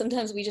great,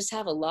 sometimes we just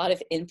have a lot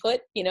of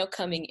input,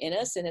 coming in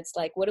us. And it's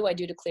like, what do I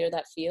do to clear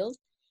that field?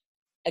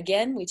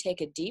 Again, we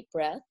take a deep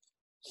breath.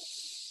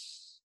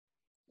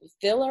 We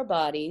fill our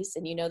bodies,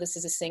 and this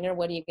as a singer,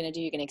 what are you going to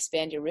do? You're going to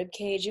expand your rib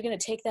cage. You're going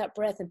to take that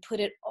breath and put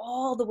it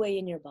all the way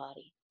in your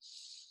body.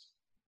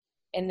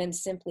 And then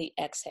simply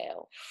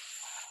exhale.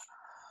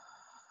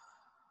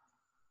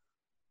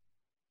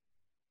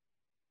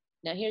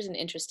 Now here's an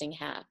interesting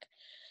hack.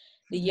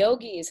 The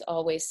yogis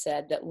always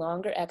said that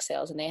longer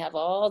exhales, and they have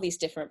all these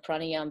different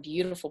pranayama,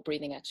 beautiful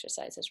breathing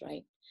exercises,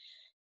 right?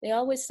 They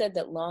always said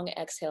that long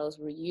exhales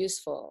were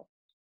useful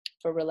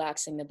for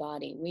relaxing the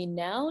body. We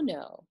now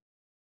know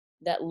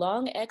that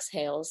long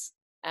exhales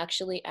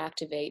actually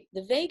activate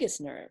the vagus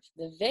nerve.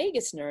 The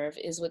vagus nerve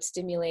is what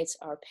stimulates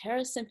our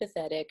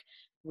parasympathetic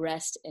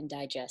rest and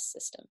digest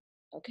system,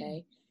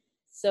 okay?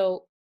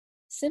 So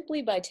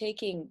simply by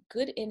taking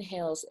good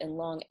inhales and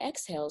long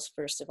exhales,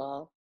 first of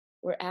all,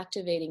 we're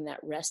activating that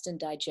rest and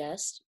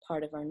digest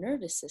part of our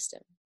nervous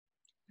system.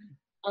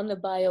 On the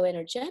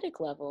bioenergetic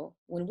level,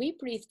 when we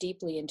breathe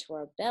deeply into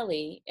our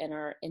belly and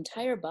our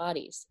entire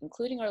bodies,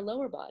 including our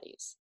lower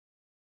bodies,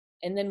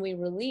 and then we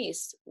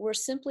release, we're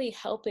simply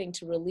helping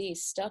to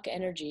release stuck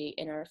energy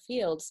in our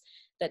fields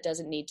that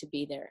doesn't need to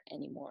be there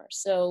anymore.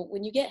 So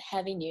when you get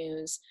heavy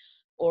news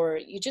or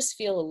you just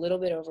feel a little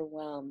bit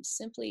overwhelmed,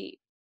 simply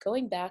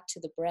going back to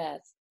the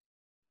breath,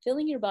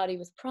 filling your body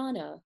with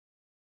prana,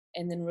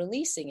 and then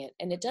releasing it.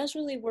 And it does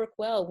really work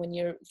well when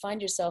you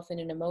find yourself in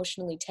an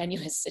emotionally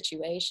tenuous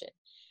situation.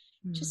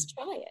 Just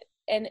try it.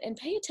 And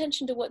pay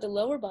attention to what the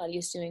lower body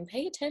is doing.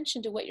 Pay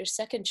attention to what your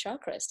second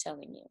chakra is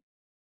telling you.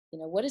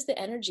 What does the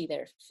energy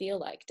there feel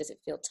like? Does it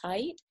feel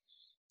tight?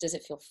 Does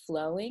it feel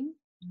flowing?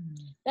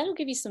 That'll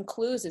give you some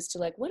clues as to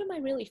like, what am I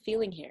really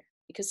feeling here?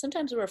 Because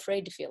sometimes we're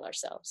afraid to feel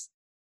ourselves.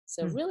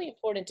 So really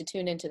important to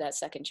tune into that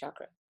second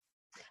chakra.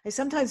 I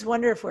sometimes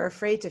wonder if we're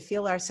afraid to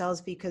feel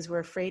ourselves because we're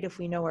afraid if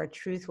we know our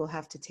truth, we'll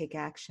have to take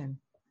action.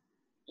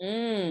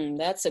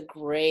 That's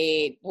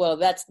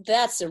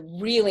that's a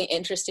really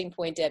interesting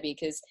point, Debbie,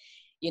 because,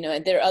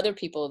 and there are other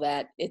people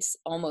that it's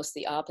almost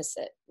the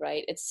opposite,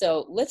 right?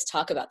 Let's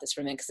talk about this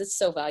for a minute because it's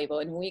so valuable.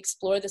 And we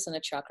explore this in a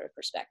chakra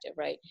perspective,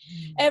 right?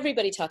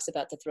 Everybody talks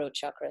about the throat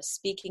chakra,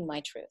 speaking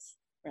my truth,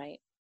 right?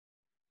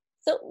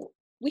 So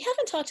we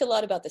haven't talked a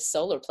lot about the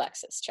solar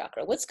plexus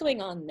chakra. What's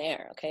going on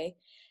there, okay?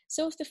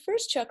 So if the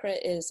first chakra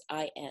is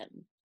I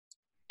am,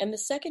 and the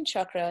second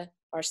chakra,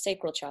 our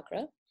sacral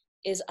chakra,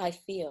 is I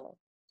feel,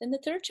 then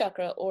the third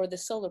chakra or the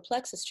solar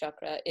plexus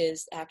chakra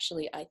is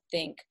actually I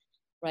think,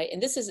 right?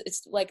 And this is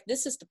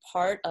the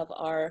part of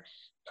our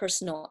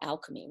personal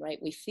alchemy, right?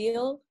 We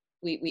feel,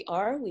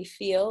 we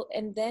feel,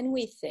 and then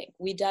we think,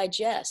 we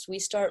digest, we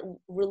start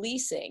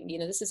releasing.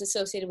 This is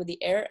associated with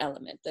the air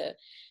element, the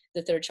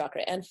third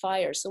chakra, and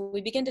fire. So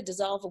we begin to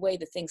dissolve away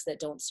the things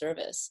that don't serve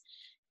us.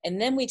 And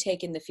then we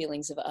take in the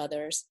feelings of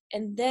others,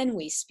 and then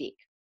we speak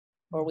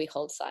or we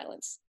hold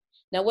silence.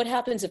 Now, what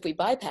happens if we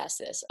bypass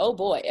this? Oh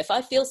boy, if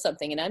I feel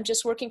something and I'm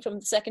just working from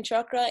the second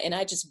chakra and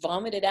I just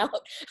vomit it out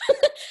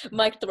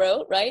my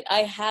throat, right? I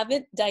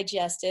haven't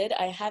digested,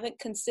 I haven't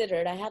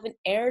considered, I haven't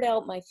aired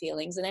out my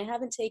feelings, and I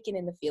haven't taken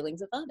in the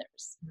feelings of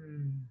others.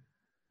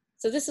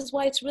 So this is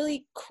why it's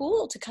really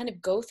cool to kind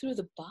of go through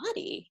the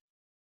body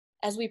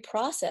as we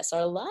process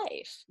our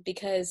life,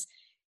 because,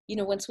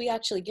 once we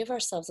actually give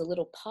ourselves a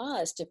little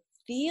pause to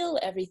feel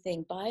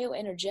everything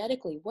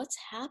bioenergetically, what's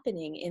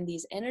happening in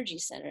these energy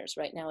centers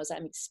right now as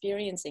I'm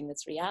experiencing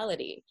this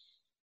reality,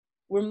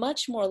 we're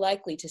much more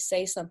likely to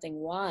say something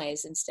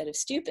wise instead of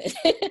stupid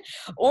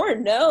or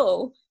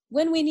know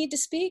when we need to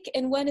speak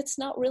and when it's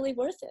not really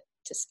worth it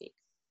to speak.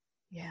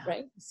 Yeah.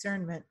 Right.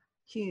 Discernment.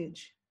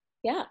 Huge.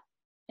 Yeah.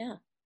 Yeah.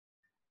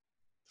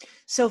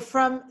 So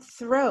from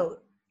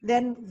throat,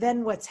 then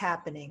what's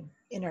happening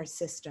in our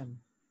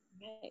system?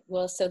 Right.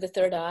 Well, so the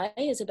third eye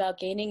is about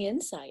gaining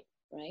insight,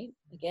 right?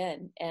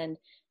 Again, and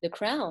the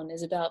crown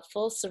is about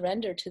full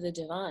surrender to the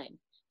divine.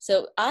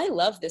 So I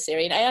love this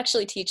area. And I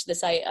actually teach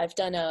this. I've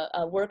done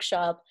a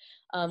workshop,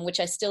 which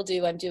I still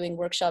do. I'm doing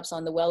workshops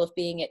on the Well of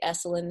Being at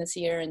Esalen this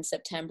year in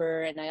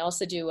September. And I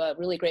also do a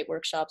really great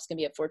workshop. It's going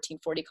to be at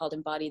 1440 called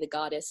Embody the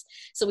Goddess.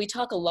 So we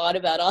talk a lot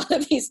about all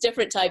of these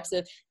different types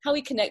of how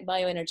we connect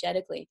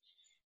bioenergetically.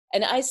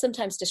 And I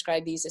sometimes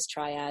describe these as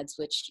triads,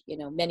 which,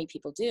 many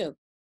people do.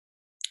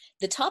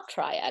 The top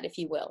triad, if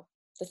you will,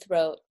 the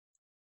throat,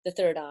 the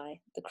third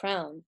eye, the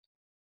crown.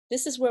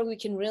 This is where we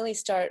can really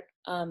start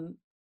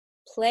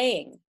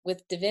playing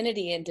with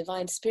divinity and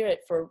divine spirit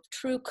for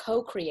true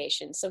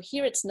co-creation. So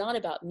here it's not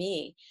about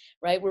me,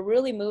 right? We're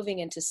really moving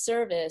into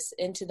service,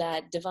 into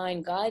that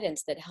divine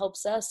guidance that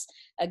helps us,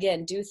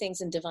 again, do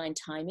things in divine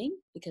timing,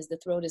 because the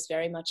throat is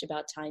very much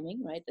about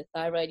timing, right? The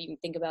thyroid, you can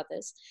think about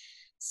this.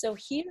 So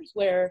here's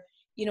where,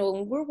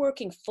 when we're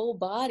working full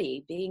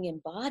body, being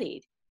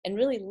embodied, and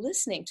really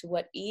listening to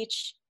what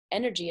each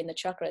energy in the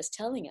chakra is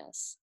telling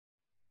us,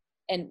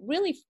 and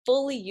really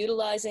fully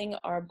utilizing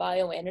our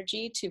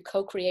bioenergy to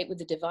co-create with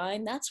the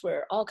divine, that's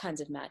where all kinds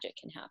of magic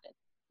can happen.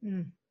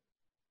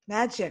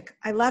 Magic.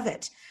 I love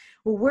it.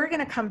 Well, we're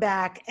going to come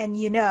back, and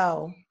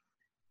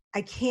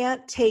I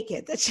can't take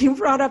it that you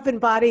brought up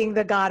embodying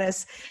the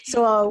goddess.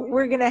 So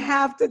we're going to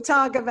have to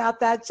talk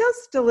about that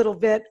just a little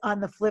bit on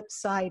the flip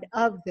side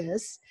of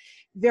this.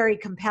 Very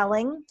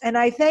compelling. And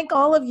I thank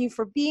all of you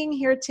for being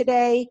here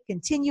today.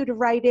 Continue to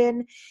write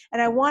in. And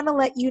I want to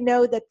let you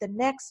know that the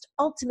next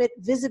Ultimate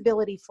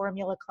Visibility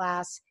Formula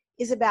class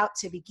is about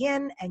to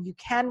begin, and you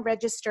can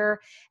register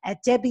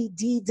at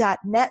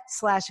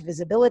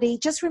debbied.net/visibility.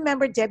 Just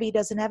remember, Debbie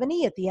doesn't have an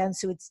E at the end,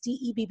 so it's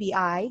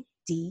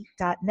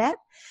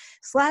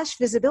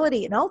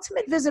DEBBID.net/visibility. An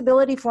Ultimate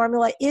Visibility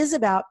Formula is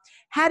about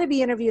how to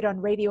be interviewed on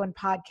radio and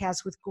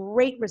podcasts with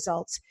great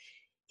results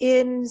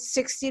in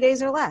 60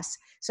 days or less.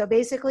 So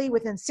basically,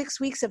 within 6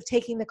 weeks of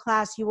taking the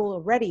class, you will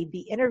already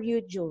be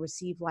interviewed. You'll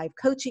receive live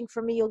coaching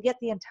from me. You'll get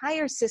the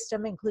entire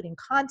system, including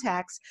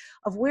contacts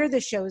of where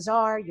the shows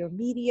are, your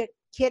media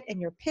kit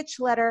and your pitch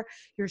letter,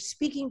 your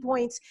speaking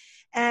points.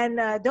 And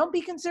don't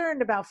be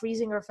concerned about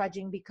freezing or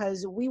fudging,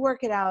 because we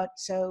work it out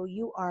so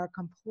you are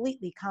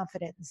completely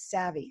confident and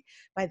savvy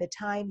by the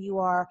time you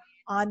are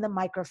on the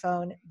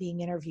microphone being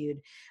interviewed.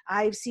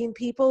 I've seen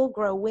people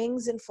grow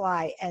wings and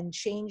fly and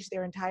change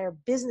their entire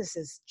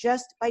businesses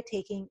just by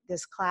taking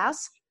this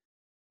class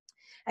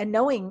and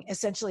knowing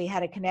essentially how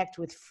to connect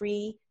with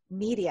free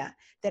media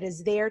that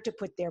is there to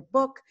put their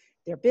book,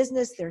 their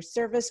business, their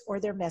service, or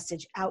their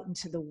message out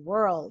into the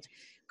world.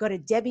 Go to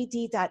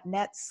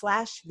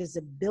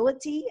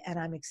debbied.net/visibility, and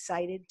I'm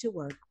excited to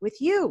work with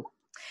you.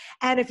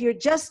 And if you're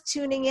just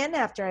tuning in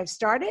after I've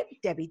started,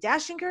 Debbie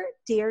Dachinger,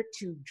 Dare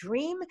to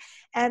Dream,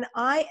 and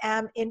I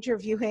am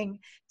interviewing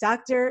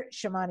Dr.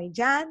 Shamani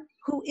Jan,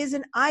 who is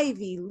an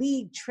Ivy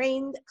League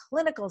trained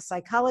clinical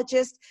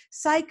psychologist,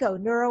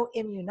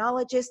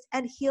 psychoneuroimmunologist,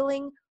 and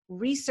healing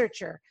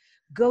researcher.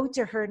 Go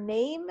to her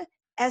name,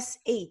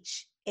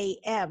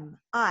 SHAMINIJAIN.com.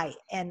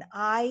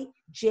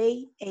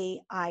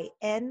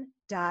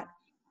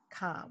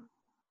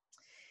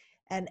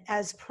 And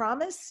as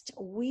promised,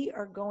 we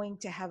are going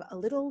to have a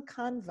little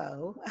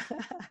convo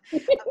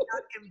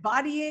about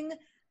embodying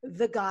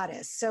the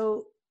goddess.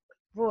 So,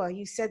 boy,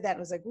 you said that. I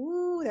was like,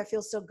 ooh, that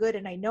feels so good.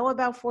 And I know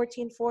about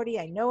 1440.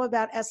 I know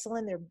about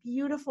Esalen. They're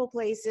beautiful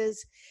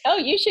places. Oh,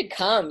 you should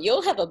come.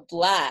 You'll have a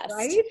blast.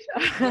 Right?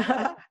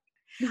 I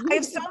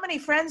have so many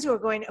friends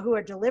who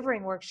are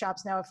delivering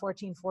workshops now at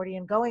 1440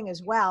 and going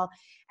as well.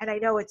 And I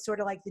know it's sort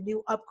of like the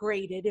new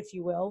upgraded, if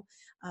you will.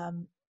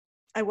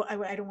 I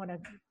don't want to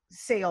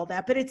say all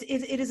that, but it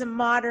is a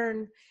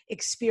modern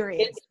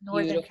experience. It's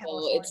Northern beautiful.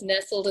 California. It's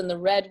nestled in the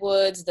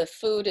redwoods. The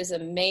food is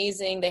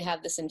amazing. They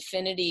have this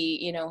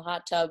infinity,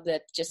 hot tub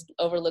that just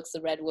overlooks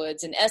the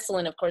redwoods. And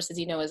Esalen, of course, as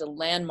you know, is a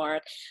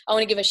landmark. I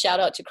want to give a shout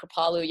out to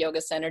Kripalu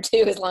Yoga Center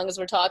too, as long as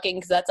we're talking,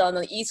 because that's on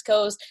the East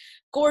Coast.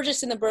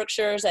 Gorgeous in the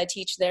Berkshires. I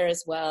teach there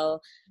as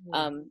well.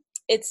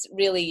 It's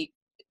really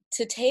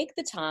to take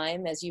the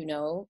time, as you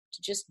know,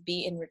 to just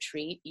be in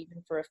retreat,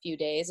 even for a few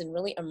days, and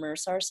really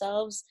immerse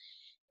ourselves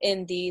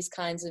in these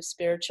kinds of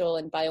spiritual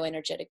and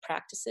bioenergetic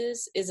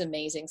practices is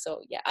amazing. So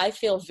yeah, I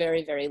feel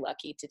very, very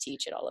lucky to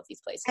teach at all of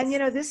these places. And,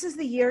 this is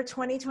the year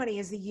 2020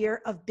 is the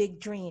year of big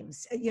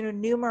dreams,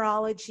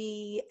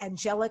 numerology,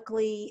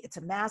 angelically, it's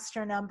a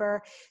master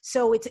number.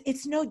 So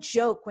it's no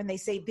joke when they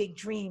say big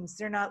dreams.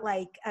 They're not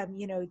like,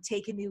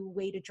 take a new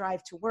way to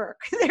drive to work.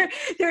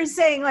 They're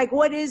saying like,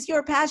 what is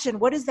your passion?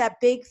 What is that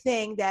big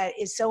thing that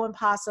is so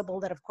impossible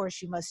that of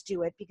course you must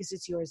do it because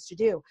it's yours to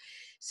do.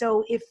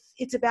 So if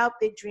it's about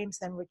big dreams,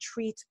 then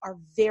retreats are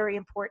very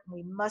important.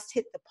 We must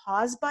hit the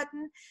pause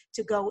button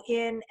to go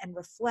in and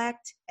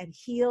reflect and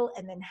heal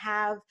and then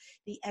have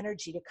the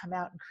energy to come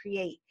out and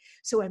create.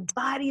 So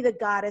embody the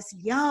goddess,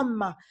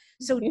 yum.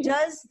 So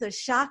does the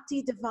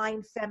Shakti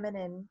divine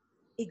feminine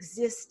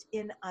exist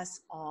in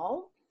us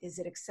all? Is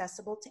it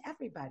accessible to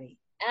everybody?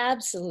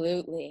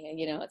 Absolutely.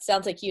 It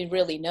sounds like you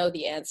really know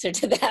the answer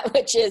to that,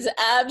 which is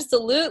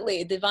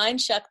absolutely. Divine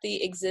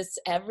Shakti exists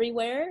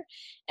everywhere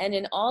and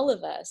in all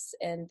of us.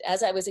 And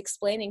as I was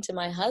explaining to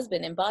my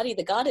husband, embody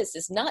the goddess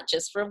is not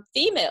just for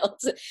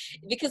females,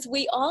 because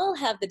we all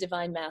have the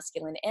divine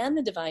masculine and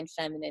the divine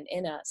feminine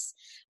in us.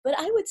 But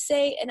I would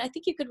say, and I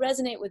think you could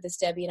resonate with this,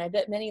 Debbie, and I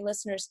bet many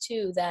listeners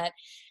too, that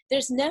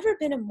there's never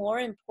been a more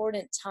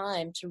important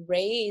time to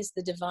raise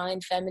the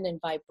divine feminine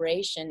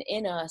vibration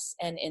in us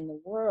and in the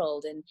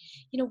world. And,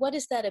 what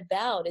is that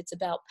about? It's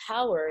about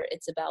power.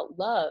 It's about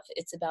love.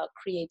 It's about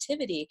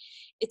creativity.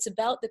 It's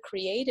about the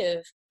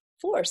creative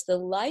force, the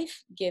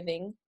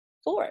life-giving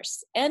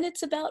force. And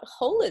it's about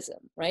holism,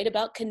 right?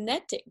 About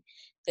connecting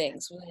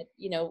things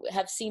that,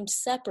 have seemed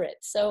separate.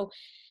 So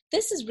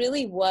this is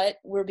really what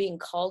we're being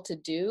called to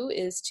do,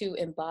 is to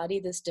embody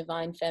this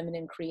divine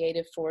feminine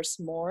creative force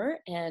more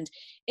and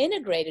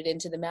integrate it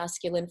into the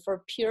masculine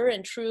for pure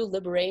and true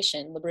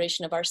liberation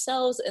of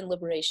ourselves and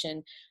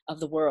liberation of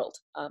the world,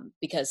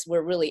 because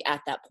we're really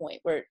at that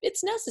point where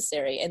it's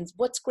necessary. And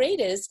what's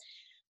great is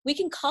we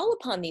can call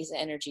upon these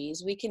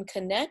energies. We can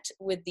connect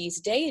with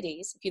these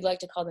deities. If you'd like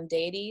to call them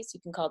deities,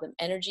 you can call them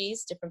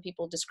energies. Different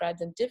people describe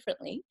them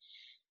differently.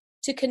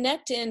 To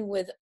connect in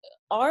with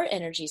our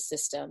energy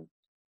system,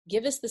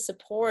 give us the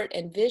support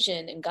and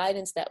vision and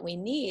guidance that we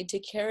need to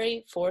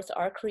carry forth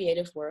our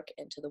creative work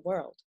into the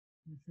world.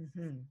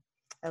 Mm-hmm.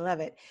 I love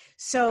it.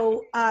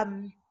 So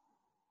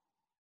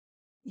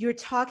you're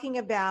talking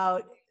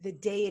about the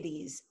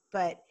deities,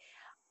 but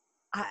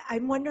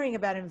I'm wondering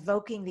about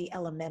invoking the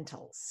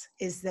elementals.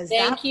 Does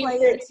that play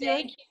into it?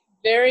 Thank you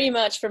very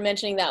much for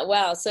mentioning that.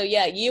 Wow. So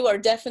yeah, you are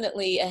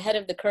definitely ahead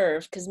of the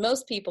curve, because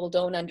most people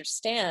don't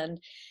understand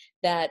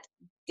that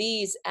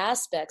these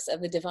aspects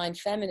of the divine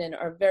feminine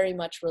are very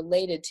much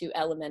related to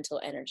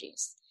elemental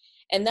energies.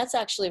 And that's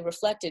actually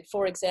reflected,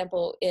 for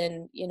example,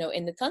 in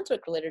the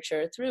tantric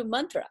literature through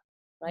mantra,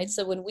 right?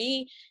 So when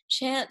we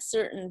chant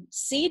certain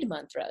seed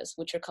mantras,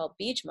 which are called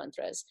bij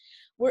mantras,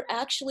 we're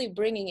actually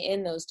bringing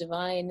in those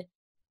divine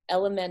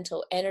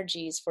elemental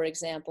energies, for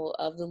example,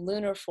 of the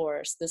lunar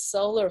force, the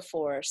solar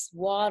force,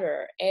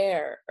 water,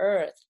 air,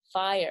 earth,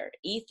 fire,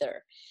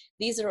 ether.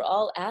 These are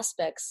all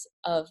aspects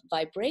of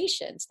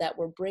vibrations that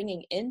we're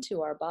bringing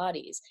into our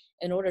bodies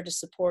in order to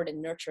support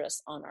and nurture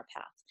us on our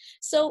path.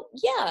 So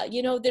yeah,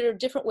 there are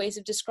different ways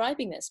of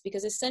describing this,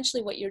 because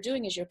essentially what you're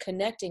doing is you're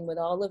connecting with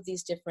all of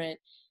these different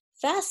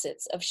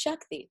facets of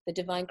Shakti, the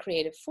divine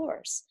creative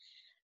force.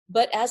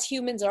 But as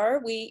humans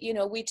are,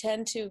 we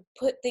tend to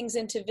put things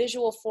into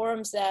visual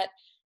forms that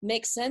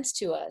make sense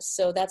to us.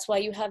 So that's why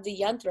you have the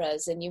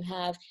yantras and you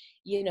have,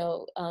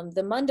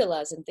 the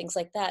mandalas and things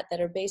like that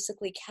are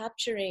basically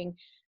capturing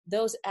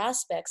those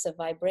aspects of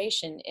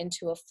vibration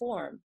into a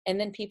form. And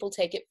then people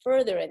take it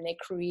further and they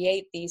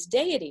create these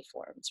deity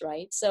forms,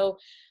 right? So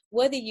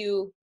whether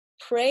you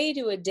pray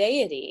to a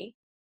deity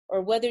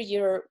or whether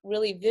you're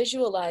really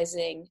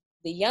visualizing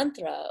the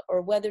yantra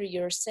or whether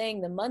you're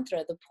saying the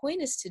mantra, the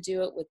point is to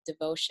do it with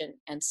devotion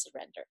and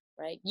surrender,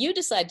 right? You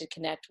decide to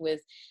connect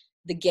with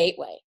the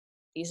gateway.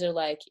 These are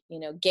like,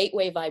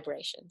 gateway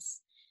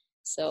vibrations.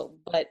 So,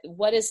 but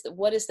what is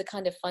the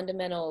kind of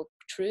fundamental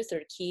truth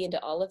or key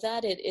into all of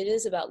that? It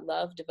is about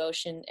love,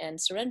 devotion, and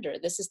surrender.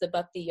 This is the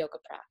Bhakti Yoga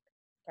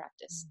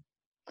practice.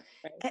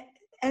 Right?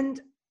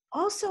 And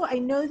also, I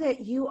know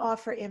that you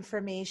offer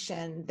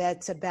information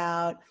that's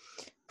about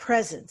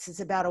presence.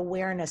 It's about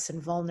awareness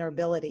and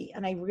vulnerability.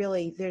 And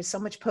there's so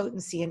much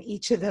potency in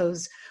each of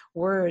those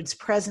words: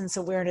 presence,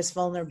 awareness,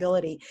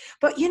 vulnerability.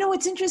 But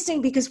it's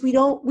interesting because we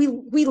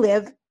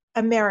live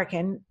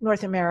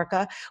North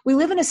America, we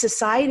live in a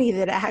society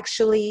that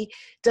actually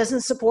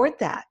doesn't support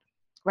that,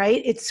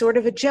 right? It's sort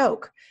of a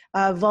joke.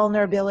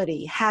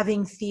 Vulnerability,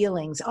 having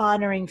feelings,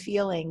 honoring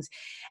feelings.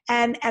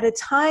 And at a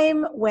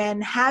time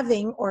when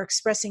having or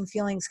expressing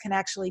feelings can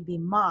actually be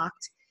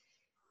mocked,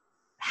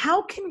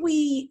 how can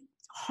we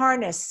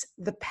harness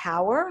the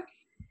power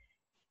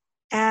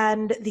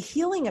and the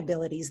healing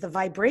abilities, the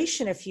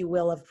vibration, if you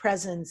will, of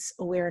presence,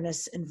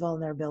 awareness, and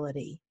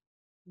vulnerability?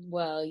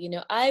 Well,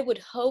 I would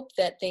hope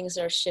that things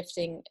are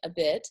shifting a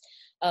bit.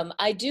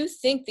 I do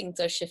think things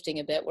are shifting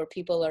a bit where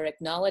people are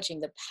acknowledging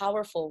the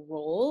powerful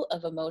role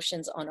of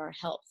emotions on our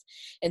health.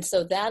 And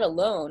so that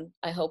alone,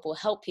 I hope, will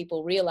help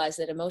people realize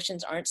that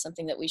emotions aren't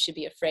something that we should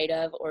be afraid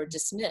of or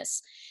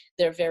dismiss.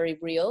 They're very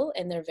real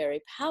and they're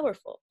very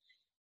powerful.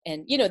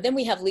 And, then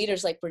we have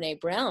leaders like Brene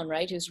Brown,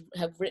 right,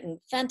 have written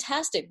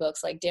fantastic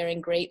books like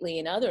Daring Greatly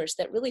and others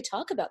that really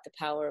talk about the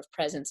power of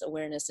presence,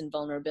 awareness, and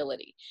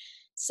vulnerability.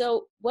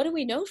 So what do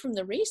we know from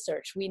the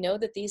research? We know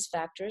that these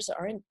factors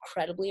are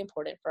incredibly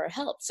important for our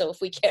health. So if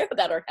we care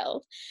about our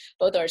health,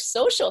 both our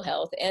social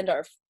health and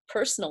our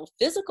personal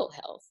physical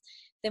health,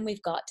 then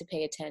we've got to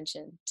pay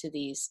attention to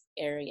these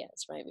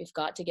areas, right? We've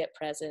got to get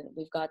present.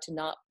 We've got to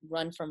not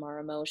run from our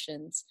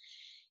emotions.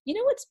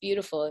 What's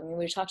beautiful? I mean,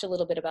 we talked a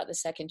little bit about the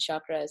second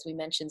chakra. As we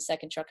mentioned,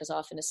 second chakra is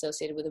often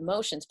associated with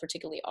emotions,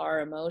 particularly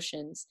our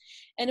emotions.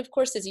 And of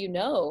course, as you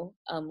know,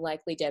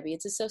 likely, Debbie,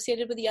 it's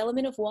associated with the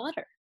element of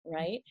water,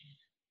 right?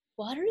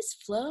 Water is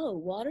flow.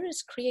 Water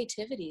is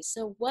creativity.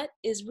 So what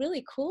is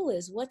really cool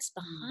is what's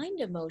behind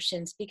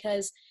emotions,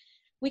 because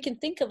we can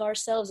think of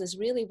ourselves as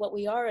really what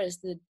we are as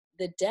the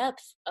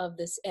depth of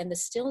this and the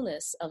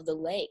stillness of the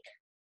lake,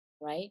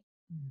 right?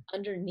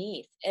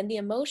 Underneath. And the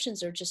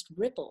emotions are just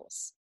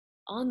ripples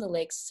on the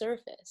lake's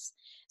surface.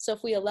 So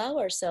if we allow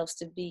ourselves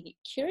to be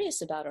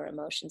curious about our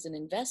emotions and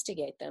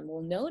investigate them,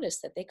 we'll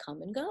notice that they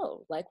come and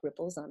go like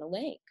ripples on a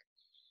lake.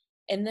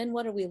 And then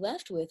what are we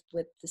left with?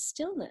 With the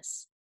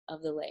stillness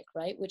of the lake,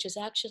 right? Which is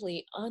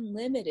actually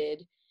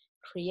unlimited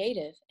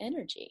creative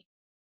energy.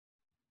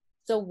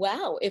 So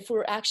wow, if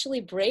we're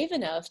actually brave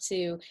enough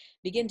to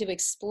begin to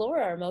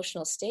explore our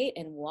emotional state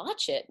and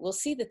watch it, we'll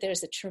see that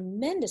there's a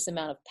tremendous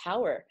amount of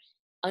power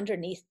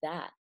underneath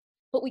that.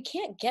 But we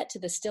can't get to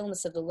the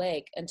stillness of the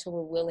lake until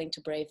we're willing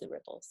to brave the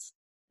ripples.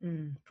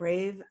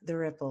 Brave the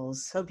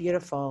ripples. So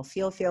beautiful.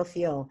 Feel, feel,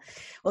 feel.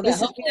 Well, Yeah,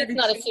 this is hopefully it's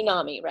not a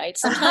tsunami, right?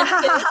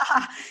 Sometimes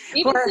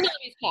even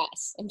tsunamis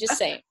pass. I'm just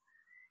saying.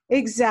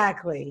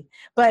 Exactly.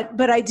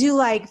 But I do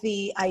like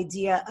the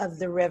idea of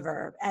the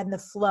river and the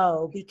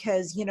flow,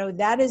 because,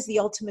 that is the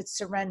ultimate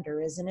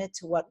surrender, isn't it?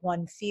 To what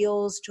one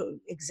feels, to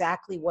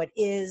exactly what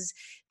is,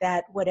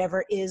 that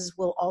whatever is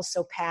will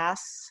also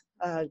pass,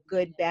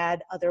 good,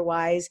 bad,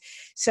 otherwise.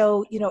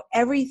 So,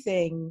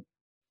 everything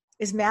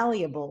is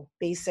malleable,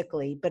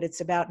 basically, but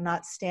it's about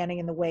not standing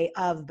in the way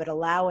of, but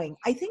allowing.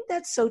 I think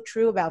that's so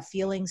true about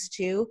feelings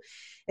too.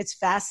 It's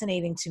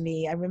fascinating to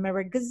me. I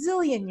remember a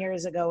gazillion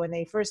years ago when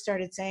they first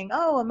started saying,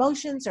 oh,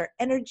 emotions are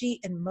energy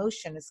in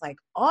motion. It's like,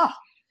 oh,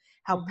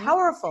 how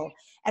powerful.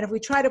 And if we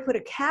try to put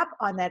a cap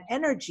on that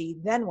energy,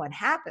 then what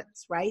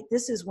happens, right?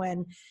 This is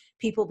when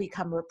people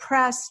become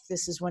repressed.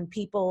 This is when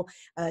people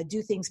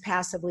do things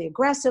passively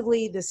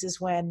aggressively. This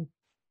is when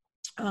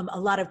a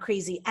lot of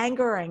crazy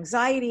anger or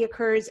anxiety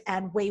occurs,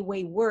 and way,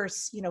 way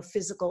worse,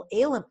 physical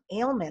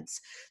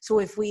ailments. So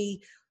if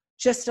we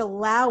just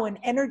allow an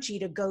energy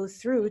to go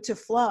through, to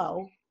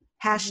flow,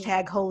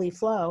 hashtag holy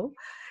flow,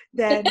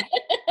 then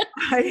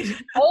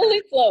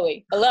Holy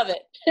flowy. I love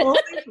it. Holy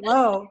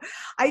flow.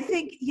 I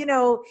think,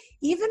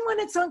 even when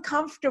it's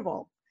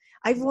uncomfortable,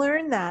 I've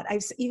learned that.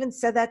 I've even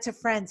said that to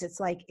friends. It's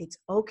like, it's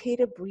okay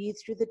to breathe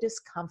through the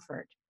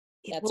discomfort.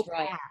 It will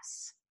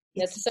pass.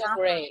 That's so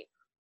great.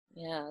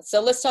 Yeah.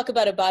 So let's talk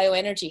about a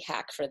bioenergy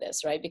hack for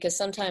this, right? Because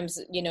sometimes,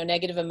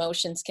 negative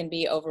emotions can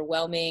be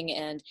overwhelming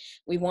and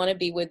we want to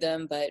be with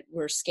them, but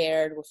we're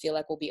scared. We feel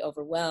like we'll be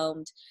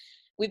overwhelmed.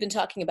 We've been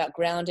talking about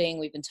grounding.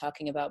 We've been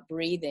talking about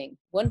breathing.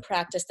 One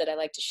practice that I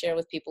like to share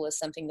with people is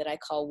something that I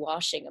call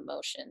washing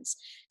emotions.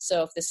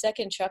 So if the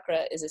second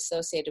chakra is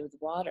associated with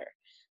water,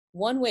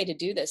 one way to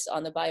do this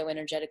on the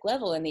bioenergetic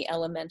level and the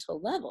elemental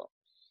level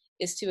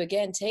is to,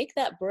 again, take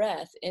that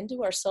breath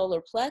into our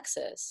solar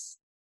plexus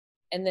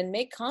and then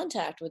make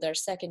contact with our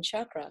second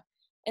chakra,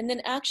 and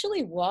then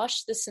actually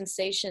wash the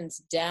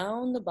sensations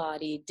down the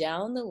body,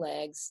 down the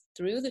legs,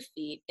 through the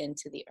feet,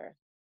 into the earth.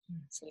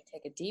 So we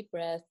take a deep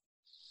breath,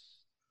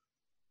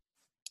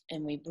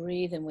 and we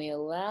breathe, and we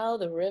allow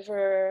the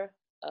river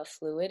a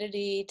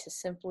fluidity to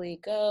simply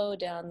go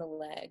down the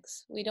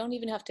legs. We don't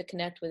even have to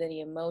connect with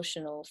any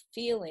emotional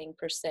feeling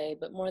per se,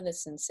 but more the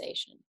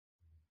sensation.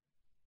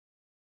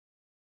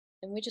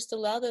 And we just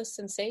allow those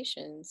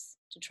sensations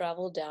to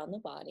travel down the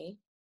body,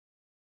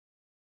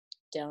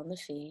 down the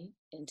feet,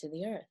 into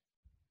the earth.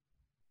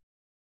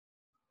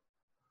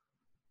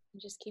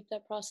 And just keep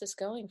that process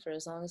going for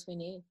as long as we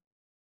need.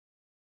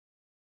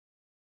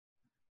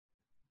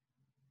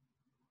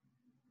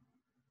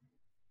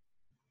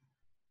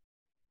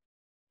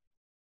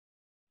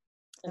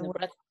 And the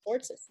breath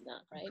supports us in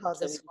that, right? Call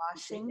this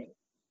washing.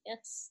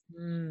 Yes.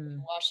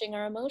 Washing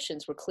our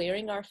emotions. We're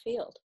clearing our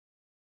field.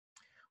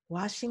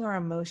 Washing our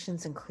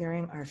emotions and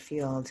clearing our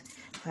field.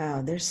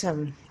 Wow, there's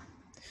some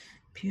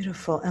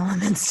beautiful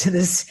elements to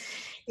this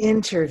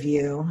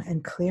interview,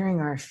 and clearing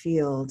our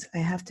field. I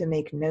have to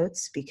make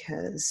notes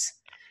because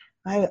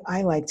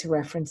I like to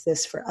reference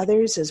this for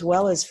others as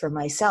well as for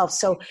myself.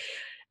 So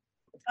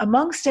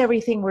amongst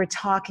everything we're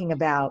talking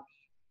about,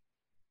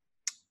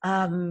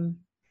 and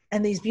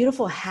these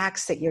beautiful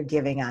hacks that you're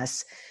giving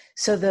us.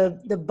 So the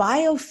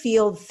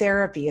biofield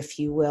therapy, if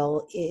you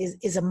will,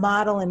 is a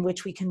model in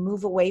which we can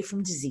move away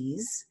from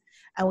disease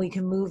and we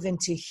can move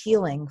into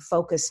healing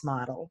focus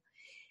model.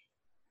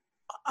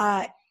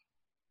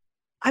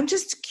 I'm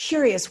just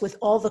curious, with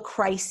all the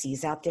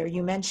crises out there,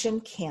 you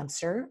mentioned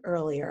cancer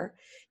earlier.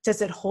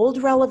 Does it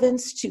hold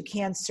relevance to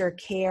cancer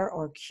care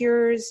or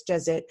cures?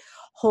 Does it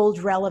hold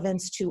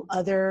relevance to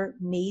other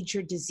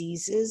major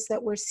diseases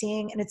that we're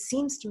seeing? And it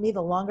seems to me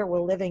the longer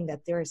we're living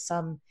that there are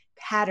some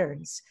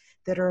patterns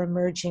that are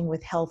emerging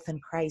with health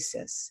and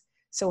crisis.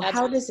 So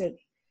Absolutely. How does it?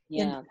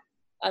 Yeah.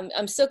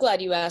 I'm so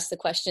glad you asked the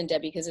question,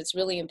 Debbie, because it's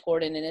really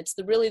important. And it's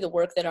really the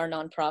work that our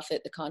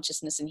nonprofit, the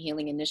Consciousness and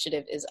Healing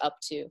Initiative, is up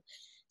to.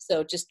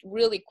 So just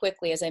really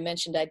quickly, as I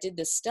mentioned, I did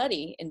this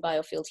study in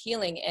biofield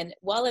healing. And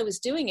while I was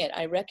doing it,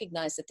 I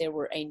recognized that there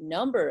were a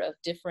number of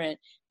different,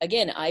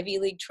 again, Ivy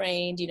League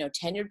trained,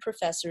 tenured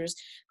professors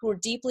who were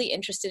deeply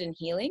interested in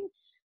healing,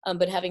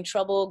 but having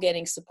trouble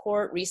getting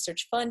support,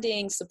 research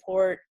funding,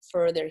 support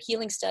for their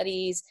healing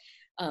studies,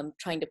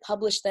 trying to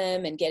publish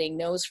them and getting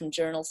no's from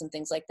journals and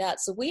things like that.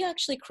 So we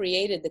actually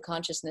created the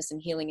Consciousness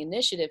and Healing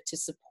Initiative to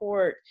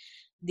support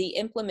the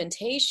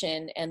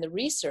implementation and the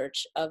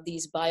research of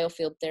these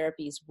biofield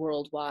therapies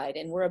worldwide.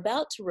 And we're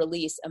about to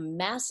release a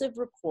massive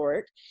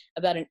report,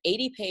 about an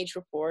 80-page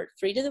report,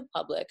 free to the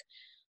public,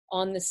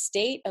 on the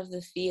state of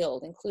the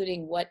field,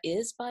 including what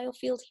is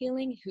biofield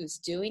healing, who's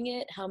doing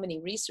it, how many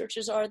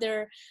researchers are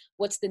there,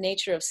 what's the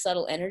nature of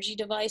subtle energy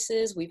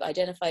devices. We've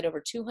identified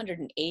over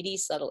 280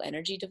 subtle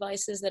energy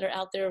devices that are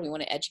out there. We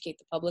want to educate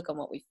the public on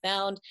what we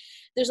found.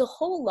 There's a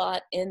whole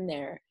lot in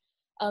there.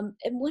 And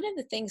one of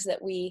the things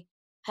that we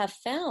have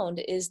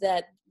found is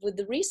that with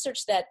the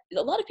research that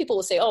a lot of people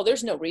will say, oh,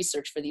 there's no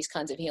research for these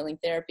kinds of healing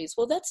therapies.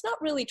 Well, that's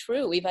not really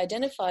true. We've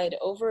identified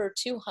over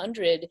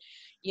 200,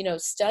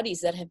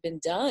 studies that have been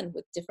done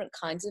with different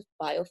kinds of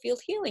biofield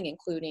healing,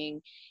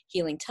 including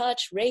healing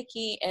touch,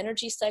 Reiki,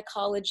 energy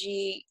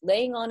psychology,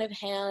 laying on of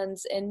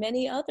hands, and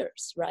many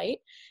others, right?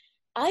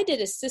 I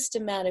did a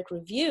systematic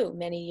review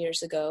many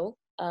years ago,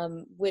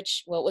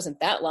 which, well, it wasn't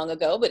that long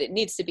ago, but it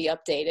needs to be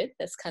updated.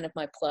 That's kind of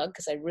my plug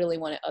because I really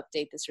want to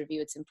update this review.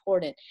 It's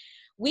important.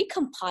 We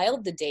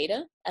compiled the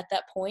data at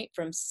that point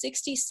from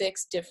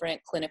 66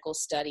 different clinical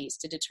studies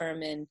to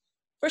determine,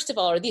 first of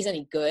all, are these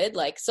any good?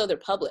 So they're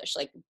published.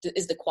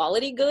 Is the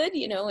quality good?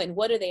 And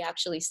what are they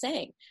actually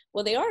saying?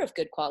 Well, they are of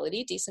good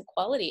quality, decent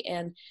quality.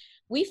 And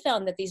we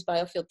found that these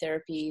biofield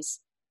therapies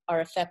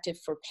are effective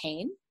for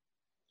pain.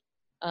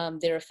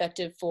 They're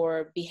effective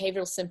for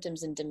behavioral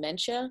symptoms and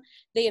dementia.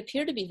 They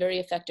appear to be very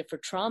effective for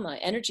trauma.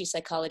 Energy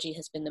psychology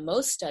has been the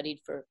most studied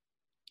for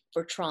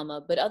trauma,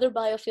 but other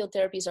biofield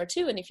therapies are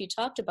too. And if you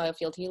talk to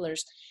biofield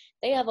healers,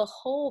 they have a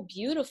whole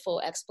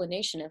beautiful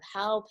explanation of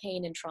how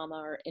pain and trauma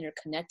are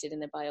interconnected in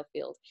the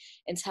biofield,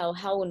 and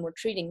how when we're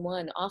treating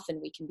one,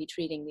 often we can be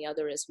treating the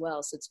other as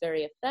well. So it's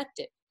very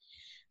effective.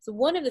 So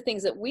one of the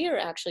things that we are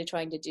actually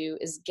trying to do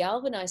is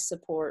galvanize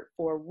support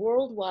for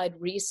worldwide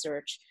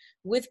research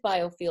with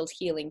biofield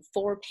healing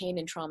for pain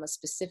and trauma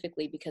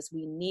specifically, because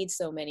we need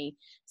so many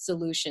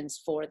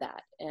solutions for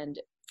that. And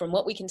from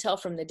what we can tell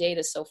from the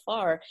data so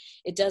far,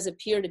 it does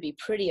appear to be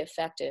pretty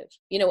effective.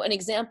 An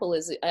example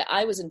is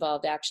I was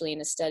involved actually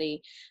in a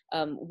study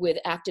with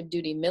active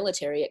duty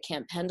military at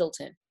Camp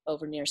Pendleton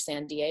over near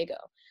San Diego,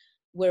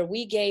 where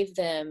we gave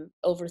them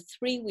over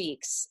 3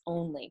 weeks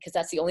only, because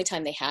that's the only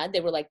time they had.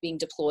 They were being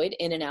deployed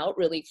in and out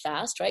really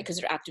fast, right? Because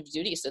they're active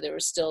duty, so they were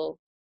still,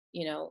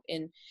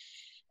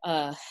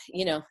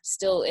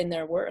 still in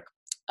their work.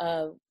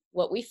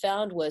 What we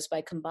found was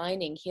by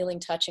combining healing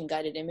touch and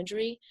guided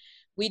imagery,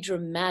 we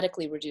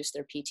dramatically reduced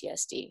their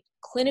PTSD.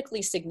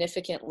 Clinically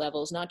significant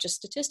levels, not just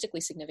statistically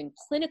significant,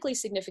 clinically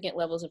significant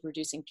levels of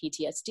reducing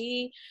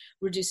PTSD,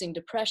 reducing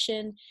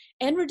depression,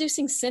 and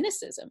reducing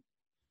cynicism,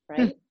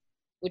 right?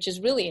 which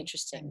is really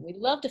interesting. We'd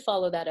love to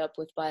follow that up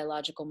with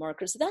biological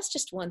markers. That's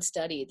just one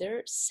study. There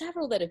are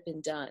several that have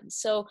been done.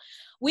 So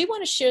we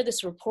want to share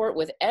this report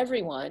with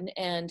everyone,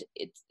 and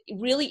it's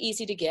really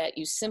easy to get.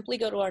 You simply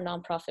go to our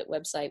nonprofit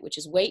website, which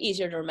is way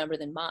easier to remember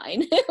than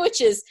mine,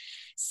 which is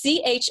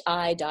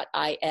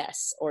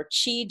chi.is or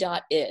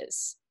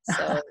chi.is.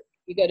 So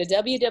you go to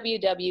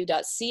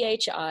www.chi.is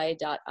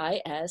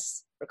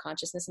for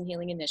Consciousness and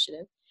Healing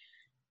Initiative.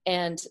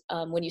 And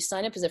when you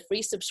sign up as a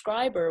free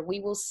subscriber,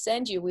 we will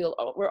send you,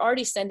 we're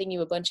already sending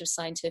you a bunch of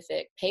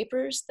scientific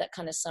papers that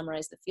kind of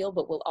summarize the field,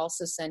 but we'll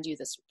also send you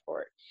this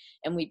report.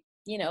 And we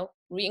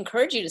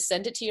encourage you to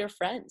send it to your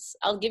friends.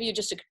 I'll give you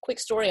just a quick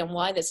story on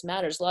why this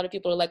matters. A lot of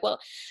people are like, well,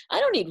 I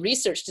don't need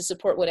research to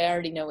support what I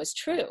already know is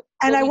true.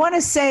 And I want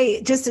to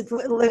say, just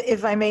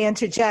if I may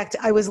interject,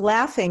 I was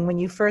laughing when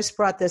you first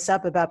brought this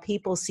up about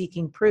people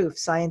seeking proof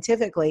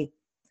scientifically.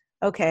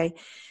 Okay.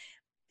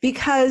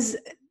 Because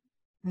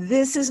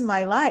this is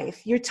my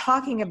life. You're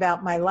talking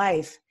about my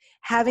life.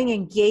 Having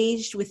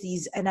engaged with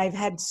these, and I've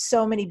had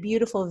so many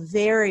beautiful,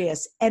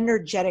 various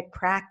energetic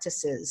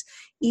practices,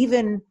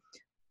 even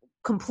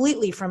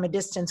completely from a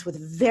distance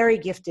with very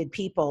gifted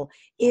people.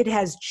 It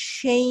has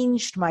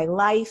changed my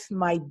life,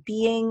 my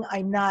being.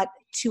 I'm not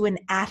to an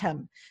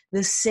atom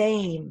the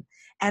same.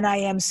 And I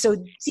am so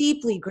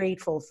deeply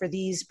grateful for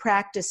these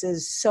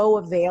practices so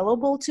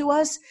available to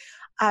us.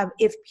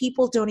 If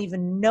people don't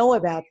even know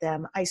about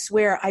them, I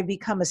swear I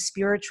become a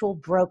spiritual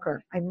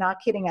broker. I'm not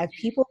kidding. I have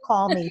people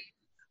call me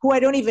who I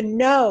don't even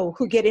know,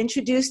 who get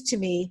introduced to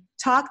me.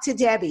 Talk to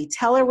Debbie,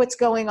 tell her what's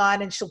going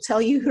on, and she'll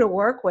tell you who to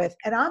work with.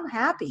 And I'm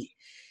happy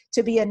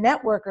to be a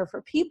networker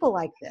for people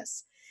like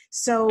this.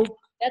 So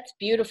that's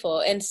beautiful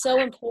and so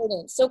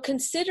important. So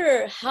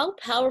consider how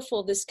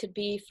powerful this could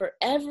be for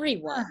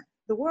everyone.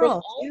 The world,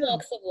 from all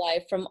walks of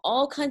life, from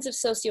all kinds of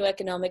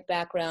socioeconomic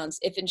backgrounds.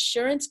 If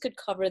insurance could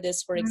cover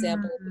this, for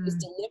example, if it was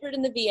delivered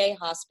in the VA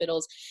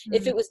hospitals,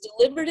 if it was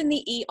delivered in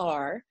the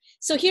ER.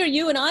 So here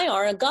you and I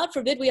are, and God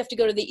forbid we have to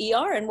go to the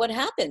ER, and what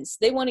happens?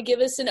 They want to give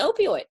us an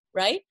opioid,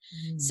 right?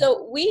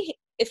 So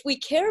if we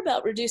care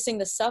about reducing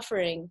the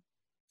suffering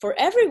for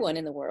everyone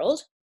in the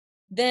world,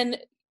 then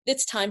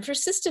it's time for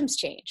systems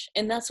change.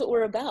 And that's what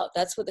we're about.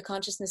 That's what the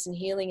Consciousness and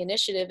Healing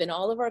Initiative and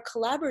all of our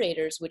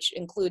collaborators, which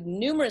include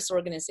numerous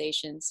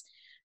organizations,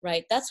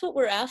 right? That's what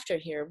we're after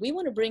here. We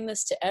want to bring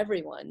this to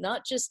everyone,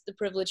 not just the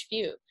privileged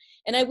few.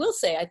 And I will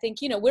say, I think,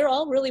 we're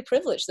all really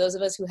privileged. Those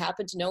of us who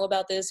happen to know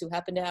about this, who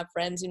happen to have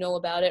friends who know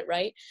about it,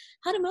 right?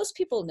 How do most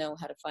people know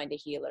how to find a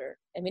healer?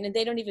 I mean, and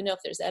they don't even know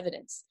if there's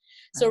evidence.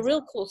 So a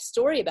real cool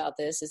story about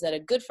this is that a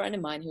good friend of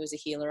mine who is a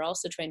healer,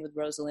 also trained with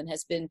Rosalind,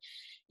 has been,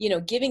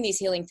 giving these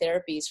healing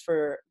therapies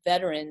for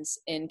veterans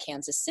in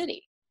Kansas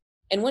City.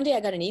 And one day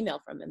I got an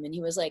email from him and he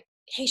was like,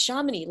 hey,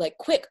 Shamini, like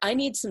quick, I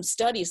need some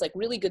studies, like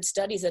really good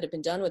studies that have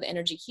been done with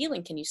energy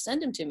healing. Can you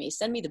send them to me?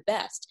 Send me the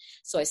best.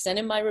 So I sent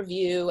him my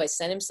review. I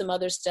sent him some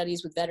other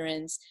studies with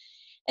veterans.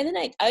 And then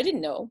I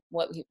didn't know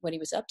what he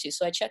was up to.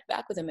 So I checked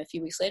back with him a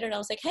few weeks later and I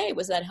was like, hey,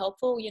 was that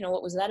helpful?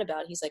 What was that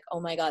about? He's like,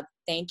 oh my God,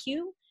 thank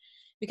you.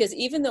 Because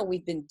even though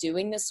we've been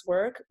doing this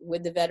work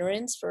with the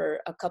veterans for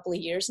a couple of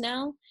years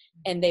now,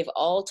 and they've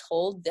all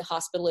told the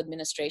hospital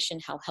administration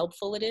how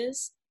helpful it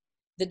is,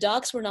 the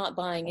docs were not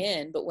buying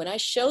in. But when I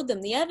showed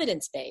them the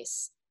evidence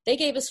base, they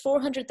gave us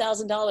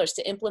 $400,000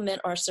 to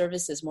implement our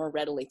services more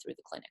readily through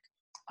the clinic.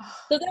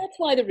 So that's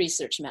why the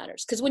research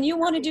matters. Because when you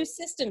want to do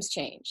systems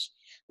change,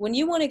 when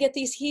you want to get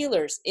these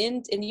healers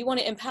in and you want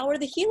to empower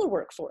the healer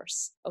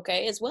workforce,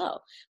 okay, as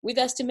well. We've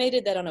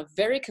estimated that on a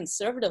very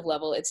conservative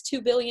level, it's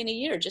 $2 billion a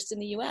year just in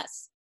the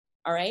US.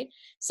 All right.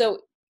 So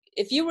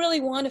if you really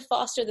want to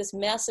foster this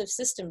massive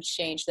systems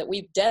change that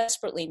we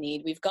desperately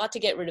need, we've got to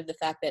get rid of the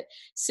fact that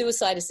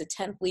suicide is the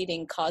 10th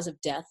leading cause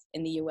of death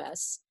in the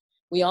US.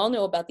 We all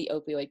know about the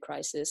opioid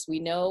crisis.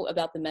 We know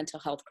about the mental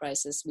health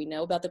crisis. We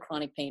know about the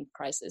chronic pain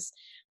crisis.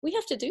 We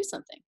have to do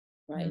something,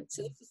 right? Mm-hmm.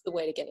 So this is the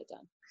way to get it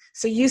done.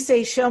 So you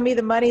say, show me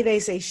the money. They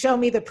say, show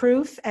me the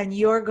proof. And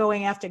you're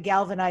going after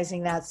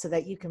galvanizing that so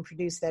that you can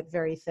produce that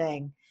very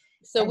thing.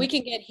 So we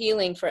can get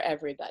healing for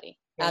everybody.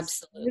 Yes.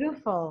 Absolutely.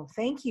 Beautiful.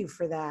 Thank you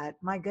for that.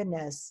 My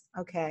goodness.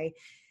 Okay.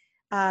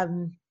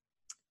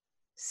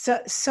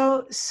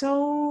 So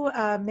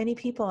many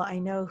people I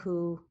know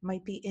who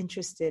might be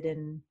interested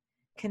in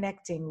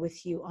connecting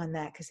with you on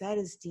that, because that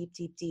is deep,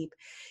 deep, deep.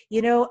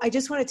 I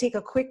just want to take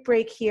a quick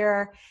break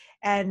here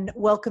and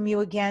welcome you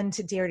again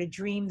to Dare to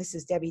Dream. This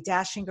is Debbie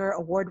Dashinger,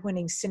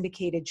 award-winning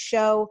syndicated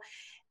show.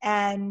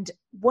 And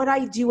what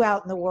I do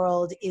out in the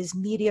world is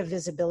media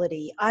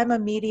visibility. I'm a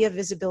media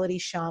visibility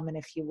shaman,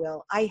 if you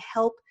will. I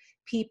help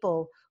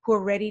people who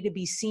are ready to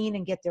be seen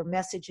and get their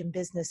message and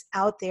business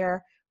out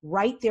there,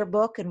 write their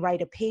book and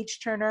write a page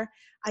turner.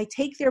 I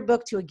take their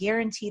book to a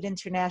guaranteed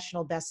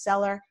international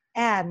bestseller,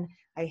 and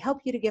I help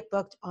you to get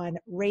booked on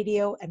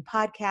radio and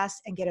podcasts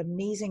and get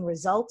amazing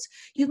results.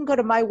 You can go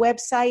to my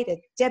website at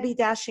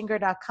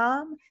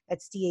debbiedashinger.com.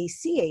 That's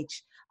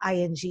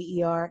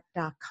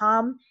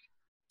DACHINGER.com.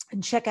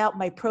 and check out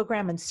my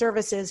program and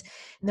services.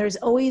 And there's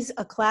always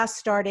a class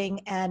starting.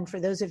 And for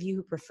those of you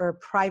who prefer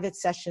private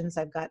sessions,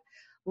 I've got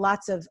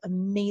lots of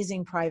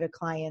amazing private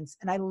clients.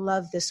 And I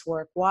love this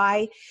work.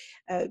 Why?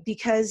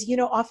 Because,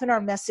 often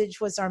our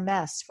message was our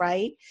mess,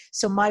 right?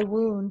 So my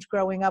wound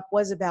growing up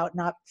was about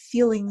not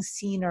feeling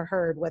seen or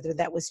heard. Whether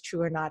that was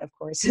true or not, of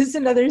course, is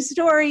another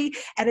story.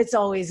 And it's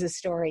always a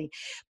story.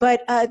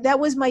 But that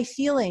was my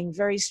feeling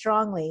very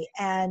strongly.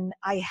 And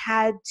I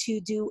had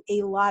to do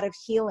a lot of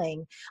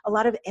healing, a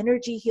lot of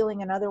energy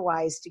healing and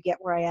otherwise, to get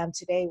where I am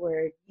today,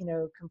 where,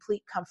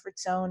 complete comfort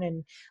zone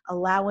and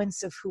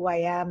allowance of who I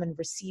am and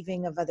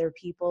receiving of other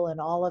people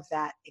and all of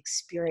that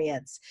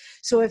experience.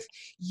 So if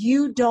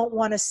you don't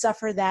want to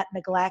suffer that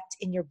neglect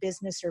in your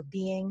business or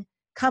being,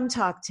 come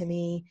talk to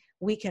me.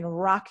 We can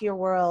rock your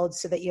world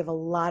so that you have a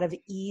lot of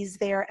ease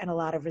there and a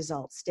lot of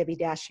results.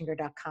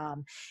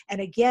 DebbieDashinger.com.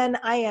 And again,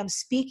 I am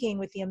speaking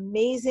with the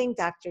amazing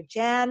Dr.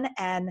 Jan,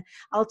 and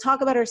I'll talk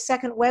about her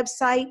second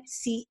website,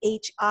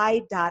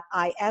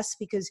 chi.is,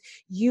 because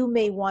you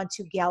may want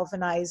to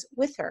galvanize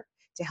with her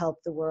to help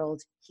the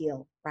world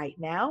heal right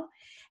now.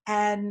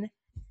 And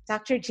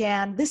Dr.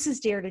 Jan, this is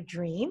Dare to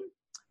Dream.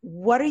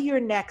 What are your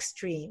next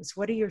dreams?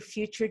 What are your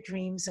future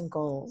dreams and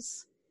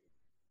goals?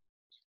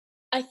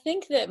 I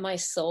think that my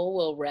soul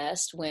will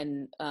rest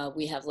when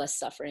we have less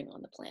suffering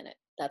on the planet.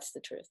 That's the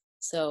truth.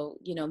 So,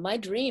 my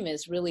dream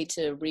is really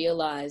to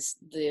realize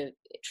the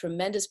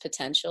tremendous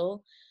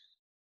potential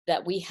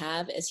that we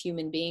have as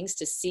human beings,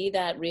 to see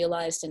that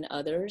realized in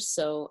others.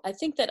 So I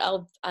think that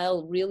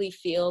I'll really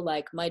feel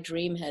like my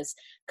dream has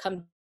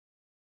come.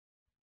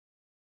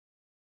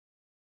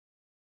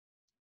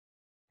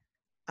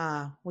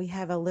 We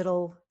have a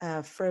little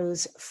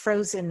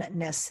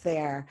frozenness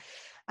there.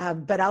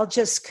 But I'll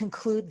just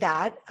conclude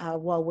that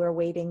while we're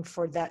waiting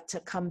for that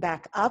to come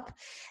back up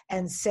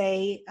and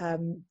say,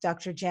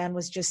 Dr. Jan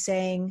was just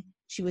saying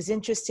she was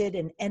interested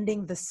in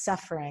ending the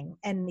suffering.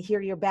 And here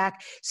you're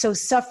back. So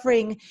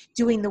suffering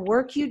doing the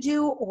work you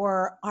do,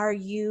 or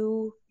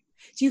do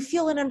you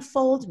feel an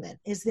unfoldment?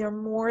 Is there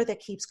more that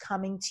keeps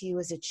coming to you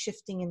as it's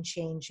shifting and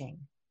changing?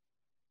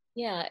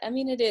 Yeah, I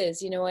mean, it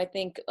is. I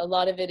think a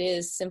lot of it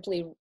is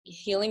simply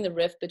healing the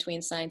rift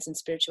between science and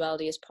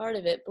spirituality is part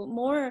of it, but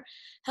more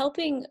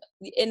helping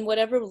in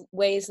whatever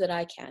ways that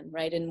I can,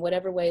 right? In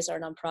whatever ways our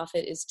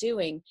nonprofit is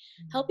doing,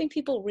 helping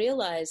people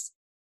realize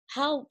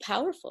how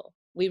powerful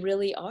we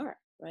really are,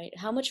 right?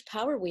 How much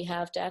power we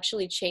have to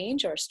actually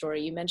change our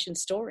story. You mentioned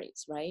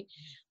stories, right?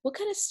 What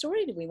kind of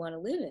story do we want to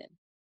live in?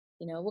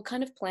 What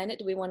kind of planet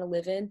do we want to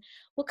live in?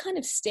 What kind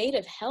of state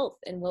of health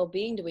and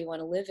well-being do we want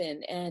to live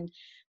in? And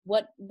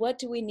what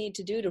do we need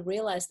to do to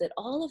realize that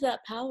all of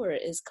that power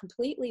is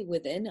completely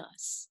within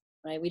us,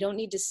 right? We don't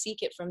need to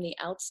seek it from the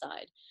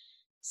outside.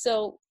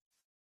 So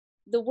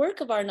the work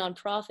of our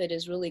nonprofit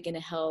is really going to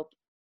help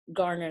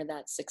garner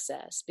that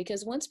success,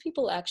 because once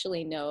people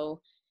actually know,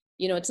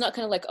 it's not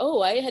kind of like,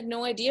 oh, I had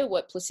no idea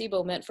what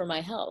placebo meant for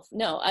my health.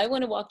 No, I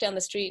want to walk down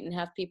the street and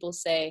have people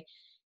say,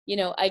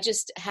 I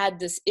just had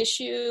this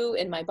issue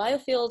in my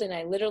biofield and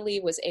I literally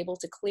was able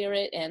to clear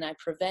it, and I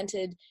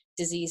prevented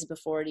disease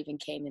before it even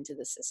came into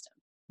the system,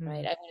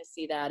 right? I want to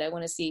see that. I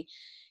want to see,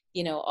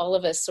 all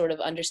of us sort of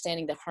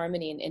understanding the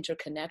harmony and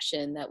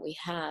interconnection that we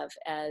have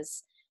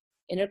as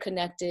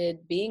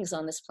interconnected beings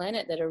on this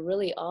planet that are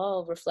really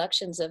all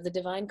reflections of the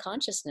divine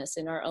consciousness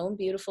in our own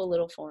beautiful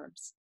little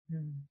forms.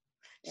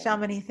 Yeah.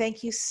 Shamini,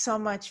 thank you so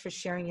much for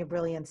sharing your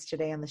brilliance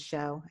today on the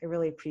show. I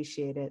really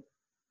appreciate it.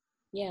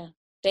 Yeah.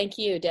 Thank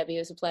you, Debbie. It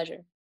was a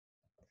pleasure.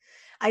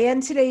 I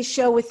end today's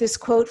show with this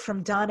quote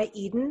from Donna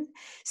Eden.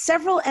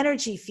 Several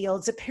energy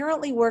fields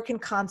apparently work in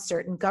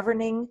concert in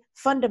governing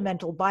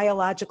fundamental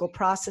biological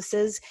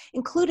processes,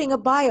 including a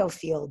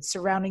biofield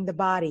surrounding the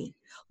body,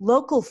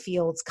 local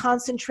fields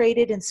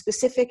concentrated in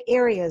specific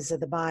areas of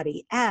the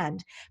body,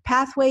 and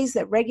pathways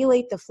that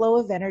regulate the flow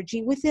of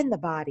energy within the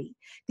body.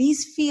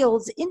 These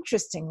fields,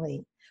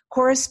 interestingly,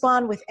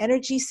 correspond with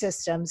energy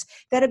systems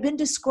that have been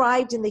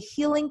described in the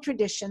healing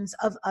traditions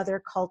of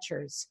other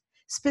cultures,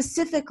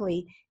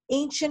 specifically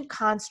ancient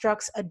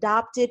constructs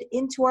adopted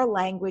into our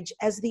language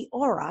as the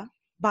aura,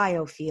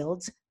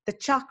 biofields, the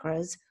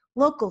chakras,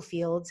 local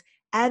fields,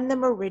 and the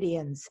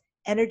meridians,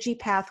 energy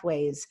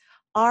pathways,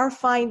 are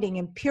finding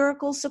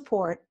empirical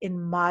support in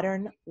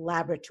modern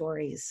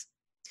laboratories.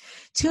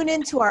 Tune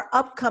in to our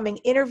upcoming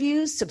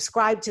interviews.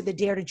 Subscribe to the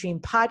Dare to Dream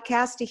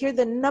podcast to hear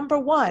the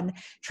 #1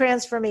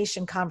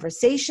 transformation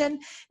conversation.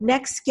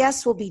 Next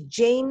guest will be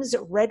James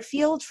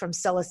Redfield from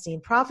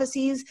Celestine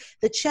Prophecies,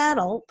 the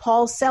channel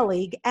Paul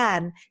Selig,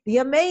 and the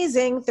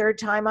amazing, third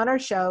time on our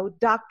show,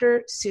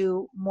 Dr.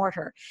 Sue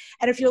Morter.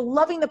 And if you're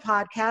loving the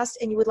podcast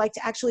and you would like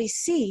to actually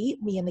see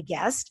me and the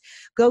guest,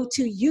 go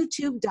to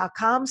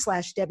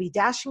youtube.com/Debbie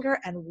Dashinger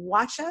and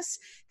watch us.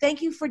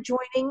 Thank you for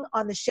joining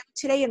on the show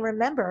today. And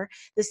remember,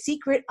 the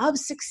secret of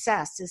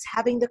success is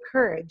having the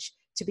courage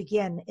to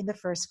begin in the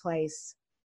first place.